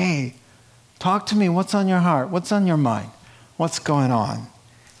okay. Talk to me. What's on your heart? What's on your mind? What's going on?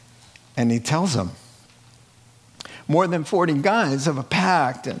 And he tells him, more than 40 guys have a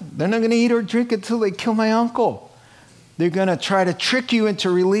pact, and they're not going to eat or drink until they kill my uncle. They're going to try to trick you into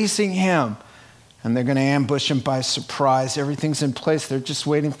releasing him, and they're going to ambush him by surprise. Everything's in place. They're just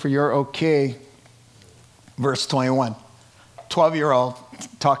waiting for your okay. Verse 21, 12-year-old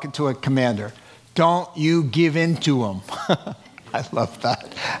talking to a commander. Don't you give in to him. I love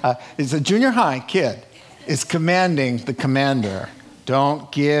that. It's a junior high kid. Is commanding the commander.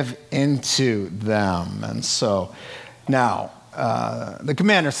 Don't give into them. And so now the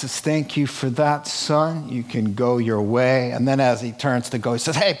commander says, thank you for that, son. You can go your way. And then as he turns to go, he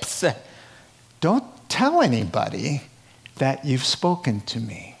says, hey, don't tell anybody that you've spoken to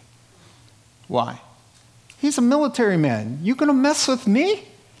me. Why? He's a military man. You going to mess with me?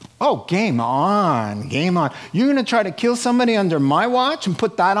 Oh, game on, game on. You're going to try to kill somebody under my watch and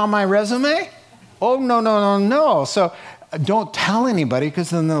put that on my resume? Oh, no. So don't tell anybody, because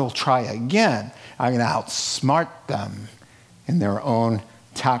then they'll try again. I'm going to outsmart them in their own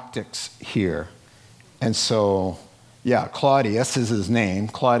tactics here. And so, yeah, Claudius is his name.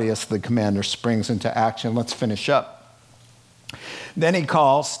 Claudius, the commander, springs into action. Let's finish up. Then he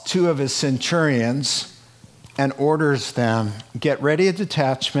calls two of his centurions and orders them, get ready a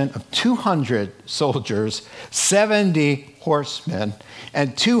detachment of 200 soldiers, 70 horsemen,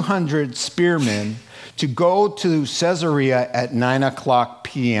 and 200 spearmen to go to Caesarea at 9:00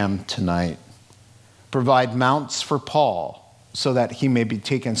 p.m. tonight. Provide mounts for Paul so that he may be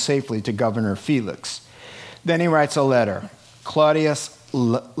taken safely to Governor Felix. Then he writes a letter, Claudius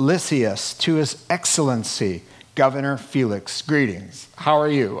Lysias, to his excellency, Governor Felix, greetings. How are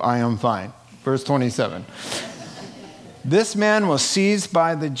you? I am fine. Verse 27. This man was seized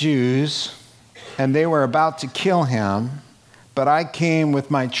by the Jews, and they were about to kill him, but I came with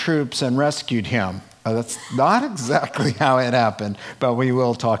my troops and rescued him. That's not exactly how it happened, but we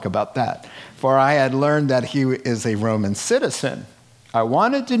will talk about that. For I had learned that he is a Roman citizen. I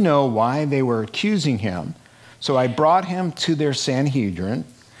wanted to know why they were accusing him, so I brought him to their Sanhedrin.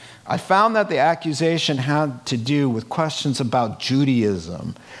 I found that the accusation had to do with questions about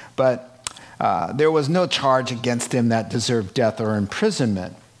Judaism, but there was no charge against him that deserved death or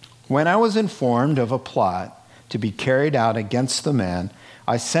imprisonment. When I was informed of a plot to be carried out against the man,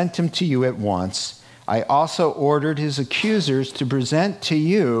 I sent him to you at once. I also ordered his accusers to present to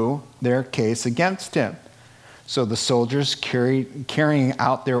you their case against him. So the soldiers carrying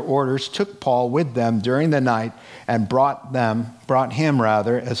out their orders took Paul with them during the night and brought him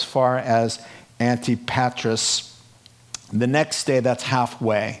as far as Antipatris. The next day, that's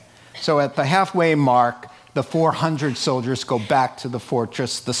halfway. So at the halfway mark, the 400 soldiers go back to the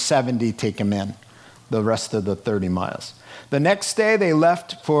fortress. The 70 take him in, the rest of the 30 miles. The next day, they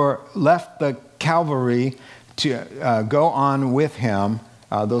left the cavalry to go on with him.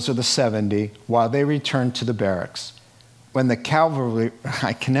 Those are the 70, while they returned to the barracks. When the cavalry,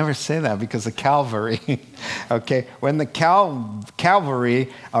 I can never say that because the cavalry, okay, when the cavalry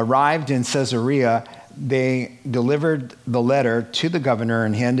arrived in Caesarea, they delivered the letter to the governor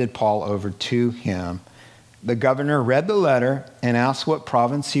and handed Paul over to him. The governor read the letter and asked what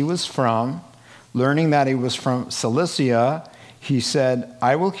province he was from. Learning that he was from Cilicia, he said,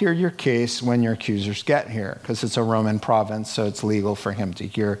 I will hear your case when your accusers get here, because it's a Roman province, so it's legal for him to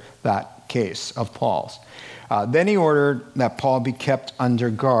hear that case of Paul's. Then he ordered that Paul be kept under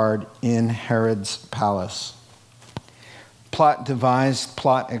guard in Herod's palace. Plot devised,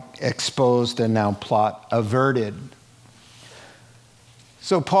 plot exposed, and now plot averted.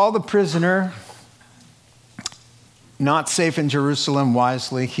 So Paul the prisoner, not safe in Jerusalem,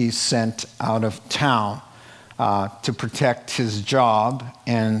 wisely he's sent out of town to protect his job,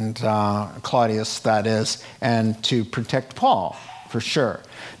 and Claudius, that is, and to protect Paul, for sure.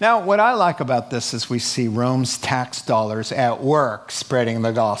 Now, what I like about this is we see Rome's tax dollars at work spreading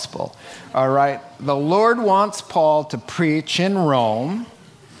the gospel. All right? The Lord wants Paul to preach in Rome,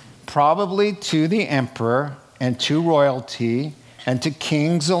 probably to the emperor and to royalty and to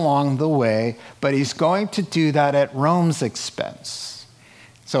kings along the way, but he's going to do that at Rome's expense.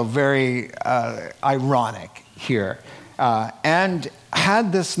 So very ironic here. And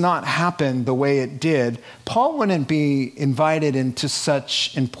had this not happened the way it did, Paul wouldn't be invited into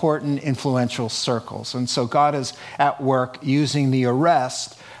such important, influential circles. And so God is at work using the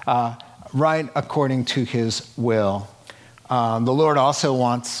arrest right according to his will. The Lord also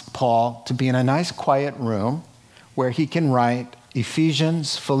wants Paul to be in a nice, quiet room where he can write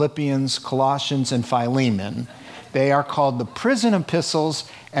Ephesians, Philippians, Colossians, and Philemon. They are called the prison epistles,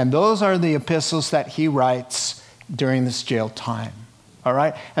 and those are the epistles that he writes during this jail time. All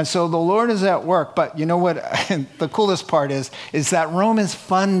right? And so the Lord is at work, but you know what the coolest part is that Rome is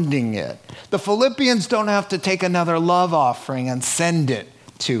funding it. The Philippians don't have to take another love offering and send it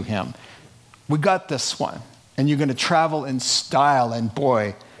to him. We got this one, and you're going to travel in style, and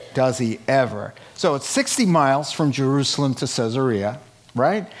boy, does he ever. So it's 60 miles from Jerusalem to Caesarea,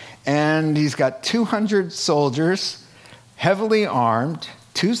 right? And he's got 200 soldiers, heavily armed,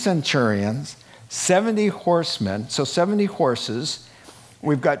 2 centurions, 70 horsemen, so 70 horses.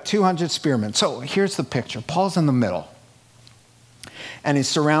 We've got 200 spearmen. So here's the picture. Paul's in the middle, and he's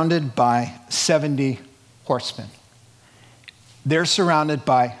surrounded by 70 horsemen. They're surrounded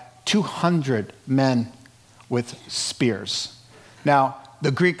by 200 men with spears. Now,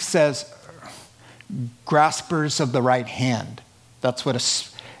 the Greek says graspers of the right hand. That's what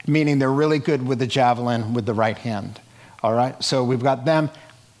it's meaning. They're really good with the javelin with the right hand. All right? So we've got them.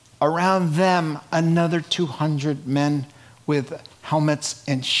 Around them, another 200 men with helmets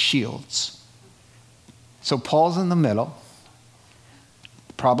and shields. So Paul's in the middle,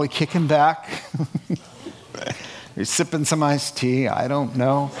 probably kicking back. He's sipping some iced tea. I don't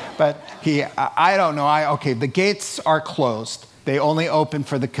know. But I don't know. Okay, the gates are closed. They only open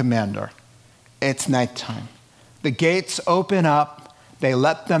for the commander. It's nighttime. The gates open up. They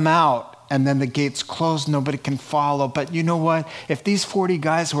let them out. And then the gates close, nobody can follow. But you know what? If these 40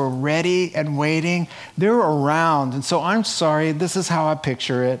 guys were ready and waiting, they're around. And so I'm sorry, this is how I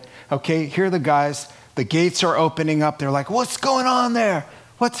picture it. Okay, here are the guys. The gates are opening up. They're like, what's going on there?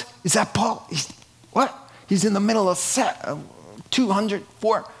 What? Is that Paul? What? He's in the middle of 200,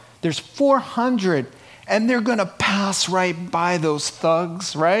 there's 400. And they're going to pass right by those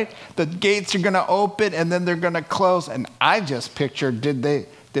thugs, right? The gates are going to open and then they're going to close. And I just pictured,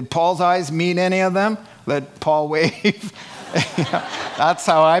 did Paul's eyes meet any of them? Let Paul wave. That's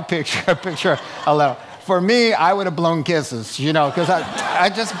how I picture a little. For me, I would have blown kisses, because I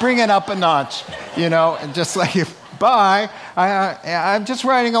just bring it up a notch, and just like, bye. I'm just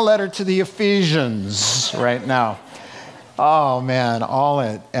writing a letter to the Ephesians right now. Oh man, all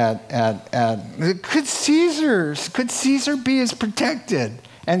at could Caesar be as protected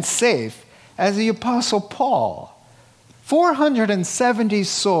and safe as the Apostle Paul. 470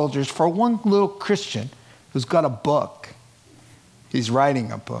 soldiers for one little Christian who's got a book. He's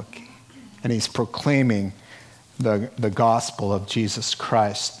writing a book, and he's proclaiming the gospel of Jesus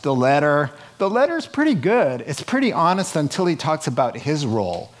Christ. The letter's pretty good. It's pretty honest until he talks about his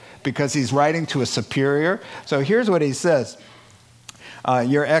role, because he's writing to a superior. So here's what he says.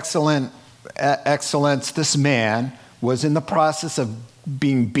 Your Excellence, this man was in the process of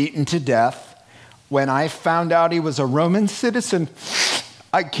being beaten to death. When I found out he was a Roman citizen,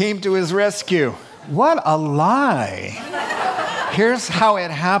 I came to his rescue. What a lie. Here's how it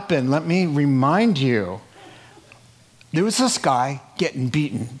happened. Let me remind you. There was this guy getting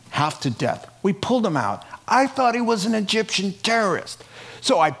beaten half to death. We pulled him out. I thought he was an Egyptian terrorist.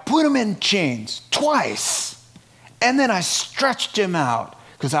 So I put him in chains twice. And then I stretched him out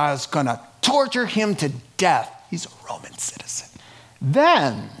because I was going to torture him to death. He's a Roman citizen.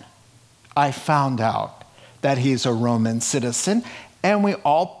 Then I found out that he's a Roman citizen, and we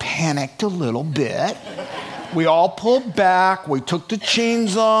all panicked a little bit. We all pulled back. We took the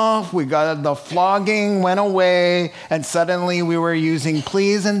chains off. The flogging went away, and suddenly we were using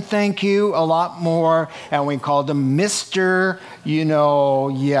please and thank you a lot more, and we called him Mr.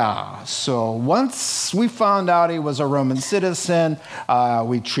 So once we found out he was a Roman citizen,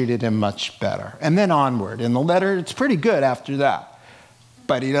 we treated him much better. And then onward. In the letter, it's pretty good after that.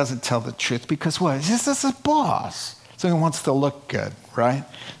 But he doesn't tell the truth because what? He's just his boss. So he wants to look good, right?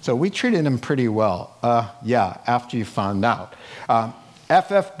 So we treated him pretty well. After you found out.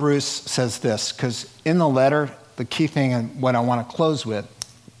 F.F. Bruce says this, because in the letter, the key thing and what I want to close with,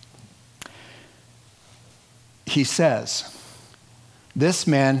 he says, this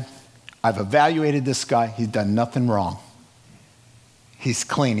man, I've evaluated this guy. He's done nothing wrong. He's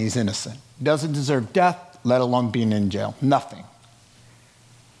clean. He's innocent. Doesn't deserve death, let alone being in jail. Nothing.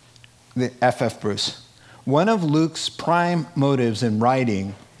 The F.F. Bruce. One of Luke's prime motives in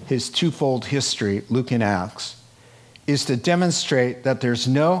writing his twofold history, Luke and Acts, is to demonstrate that there's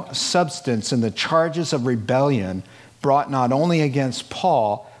no substance in the charges of rebellion brought not only against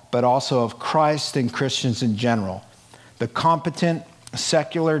Paul, but also of Christ and Christians in general. The competent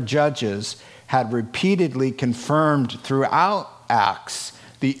secular judges had repeatedly confirmed throughout Acts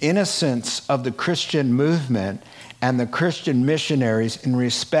the innocence of the Christian movement and the Christian missionaries in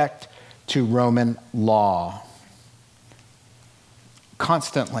respect to Roman law.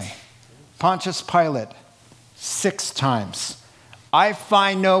 Constantly. Pontius Pilate, 6 times. I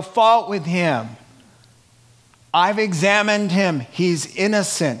find no fault with him. I've examined him. He's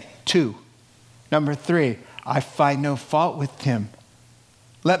innocent. 2. Number 3, I find no fault with him.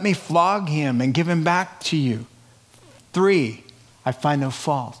 Let me flog him and give him back to you. 3, I find no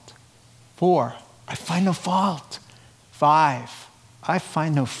fault. 4, I find no fault. 5, I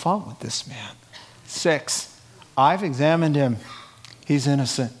find no fault with this man. 6, I've examined him. He's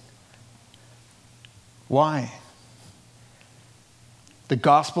innocent. Why? The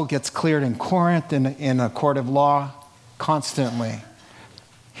gospel gets cleared in Corinth in a court of law constantly.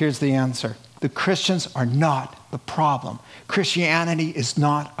 Here's the answer. The Christians are not the problem. Christianity is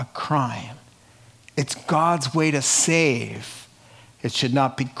not a crime. It's God's way to save. It should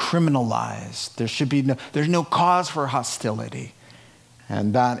not be criminalized. There's no cause for hostility.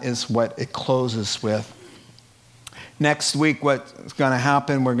 And that is what it closes with. Next week, what's going to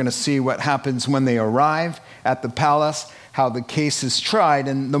happen, we're going to see what happens when they arrive at the palace, how the case is tried,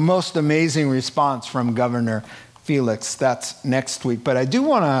 and the most amazing response from Governor Felix. That's next week. But I do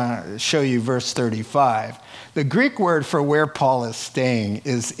want to show you verse 35. The Greek word for where Paul is staying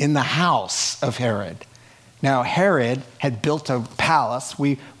is in the house of Herod. Now, Herod had built a palace.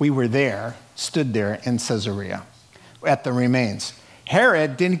 We were there, stood there in Caesarea at the remains.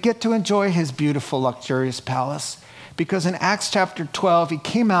 Herod didn't get to enjoy his beautiful, luxurious palace because in Acts chapter 12, he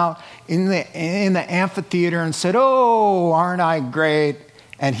came out in the amphitheater and said, "Oh, aren't I great?"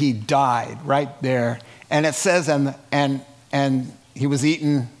 And he died right there. And it says, and he was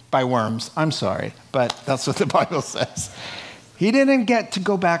eaten by worms. I'm sorry, but that's what the Bible says. He didn't get to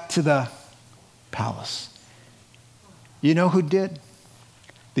go back to the palace. You know who did?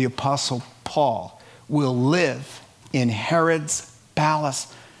 The Apostle Paul will live in Herod's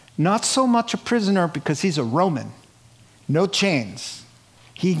palace. Not so much a prisoner because he's a Roman. No chains.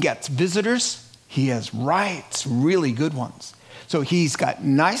 He gets visitors. He has rights, really good ones. So he's got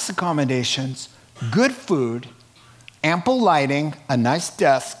nice accommodations, good food, ample lighting, a nice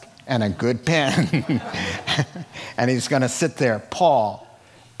desk, and a good pen. And he's going to sit there. Paul,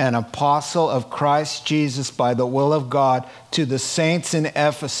 an apostle of Christ Jesus by the will of God, to the saints in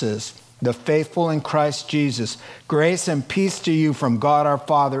Ephesus the faithful in Christ Jesus. Grace and peace to you from God our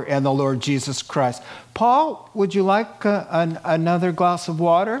Father and the Lord Jesus Christ. Paul, would you like another glass of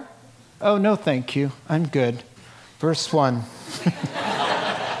water? Oh, no, thank you. I'm good. Verse 1.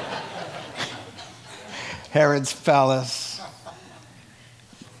 Herod's palace,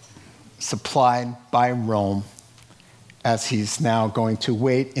 supplied by Rome, as he's now going to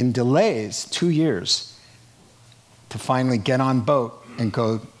wait in delays 2 years to finally get on boat and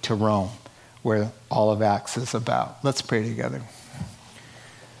go to Rome, where all of Acts is about. Let's pray together.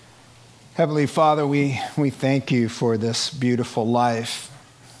 Heavenly Father, we thank you for this beautiful life.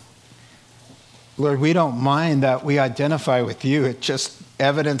 Lord, we don't mind that we identify with you. It's just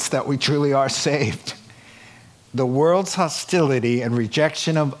evidence that we truly are saved. The world's hostility and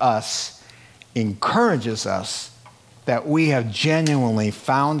rejection of us encourages us that we have genuinely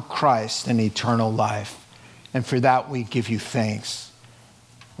found Christ and eternal life. And for that, we give you thanks.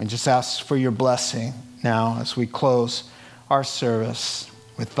 And just ask for your blessing now as we close our service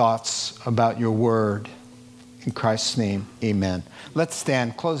with thoughts about your word. In Christ's name, amen. Let's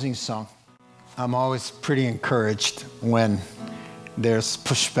stand. Closing song. I'm always pretty encouraged when there's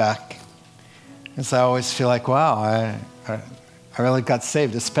pushback, because I always feel like, wow, I really got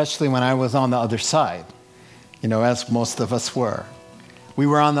saved, especially when I was on the other side, as most of us were. We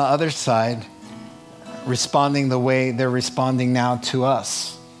were on the other side, responding the way they're responding now to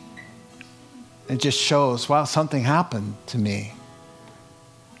us. It just shows, wow, something happened to me.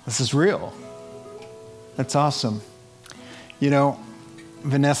 This is real. That's awesome.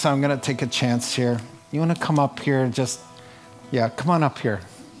 Vanessa, I'm going to take a chance here. You want to come up here and come on up here.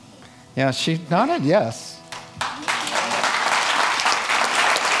 Yeah, she nodded yes.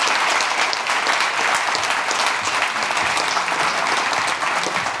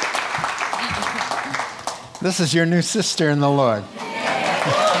 This is your new sister in the Lord.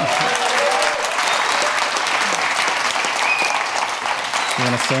 You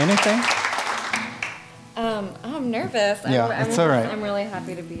want to say anything? I'm nervous. Yeah, it's all right. I'm really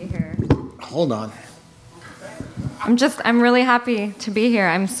happy to be here. Hold on. I'm really happy to be here.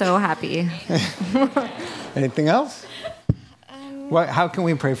 I'm so happy. Anything else? How can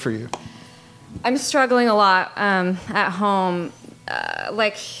we pray for you? I'm struggling a lot at home.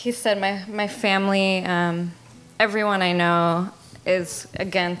 Like he said, my family, everyone I know is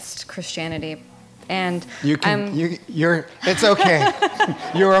against Christianity. And it's okay.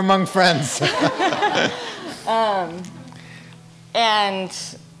 You're among friends. And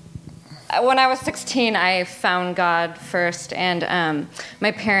when I was 16, I found God first, and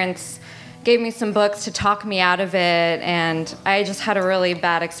my parents gave me some books to talk me out of it, and I just had a really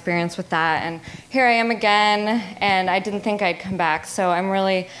bad experience with that. And here I am again, and I didn't think I'd come back, so I'm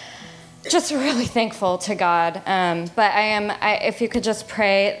really thankful to God. But if you could just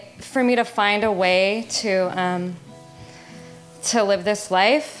pray for me to find a way to live this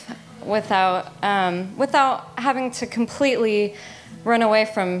life without having to completely run away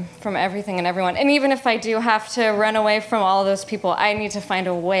from everything and everyone. And even if I do have to run away from all of those people, I need to find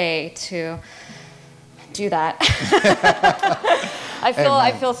a way to do that.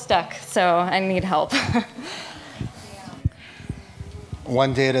 I feel stuck, so I need help.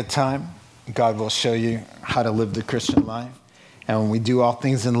 One day at a time, God will show you how to live the Christian life. And when we do all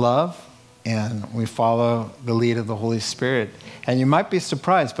things in love and we follow the lead of the Holy Spirit, and you might be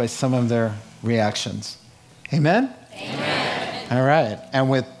surprised by some of their reactions. Amen? Amen. All right. And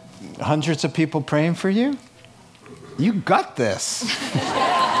with hundreds of people praying for you, you got this.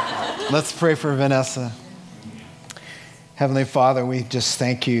 Let's pray for Vanessa. Heavenly Father, we just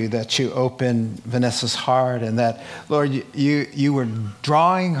thank you that you opened Vanessa's heart and that, Lord, you were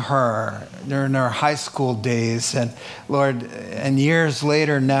drawing her during her high school days. And Lord, and years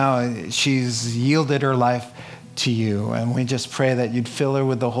later now, she's yielded her life to you. And we just pray that you'd fill her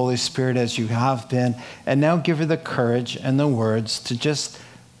with the Holy Spirit as you have been. And now give her the courage and the words to just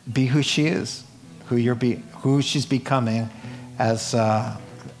be who she is, who she's becoming as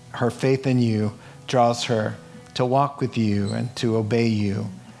her faith in you draws her to walk with you and to obey you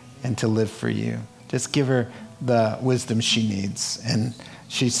and to live for you. Just give her the wisdom she needs. And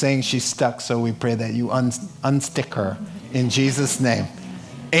she's saying she's stuck, so we pray that you unstick her in Jesus' name.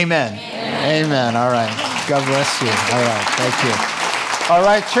 Amen. Amen. Amen. All right. God bless you. All right. Thank you. All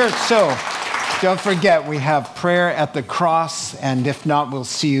right, church. So don't forget, we have prayer at the cross. And if not, we'll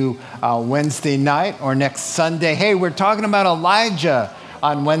see you Wednesday night or next Sunday. Hey, we're talking about Elijah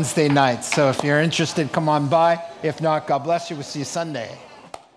on Wednesday night. So if you're interested, come on by. If not, God bless you. We'll see you Sunday.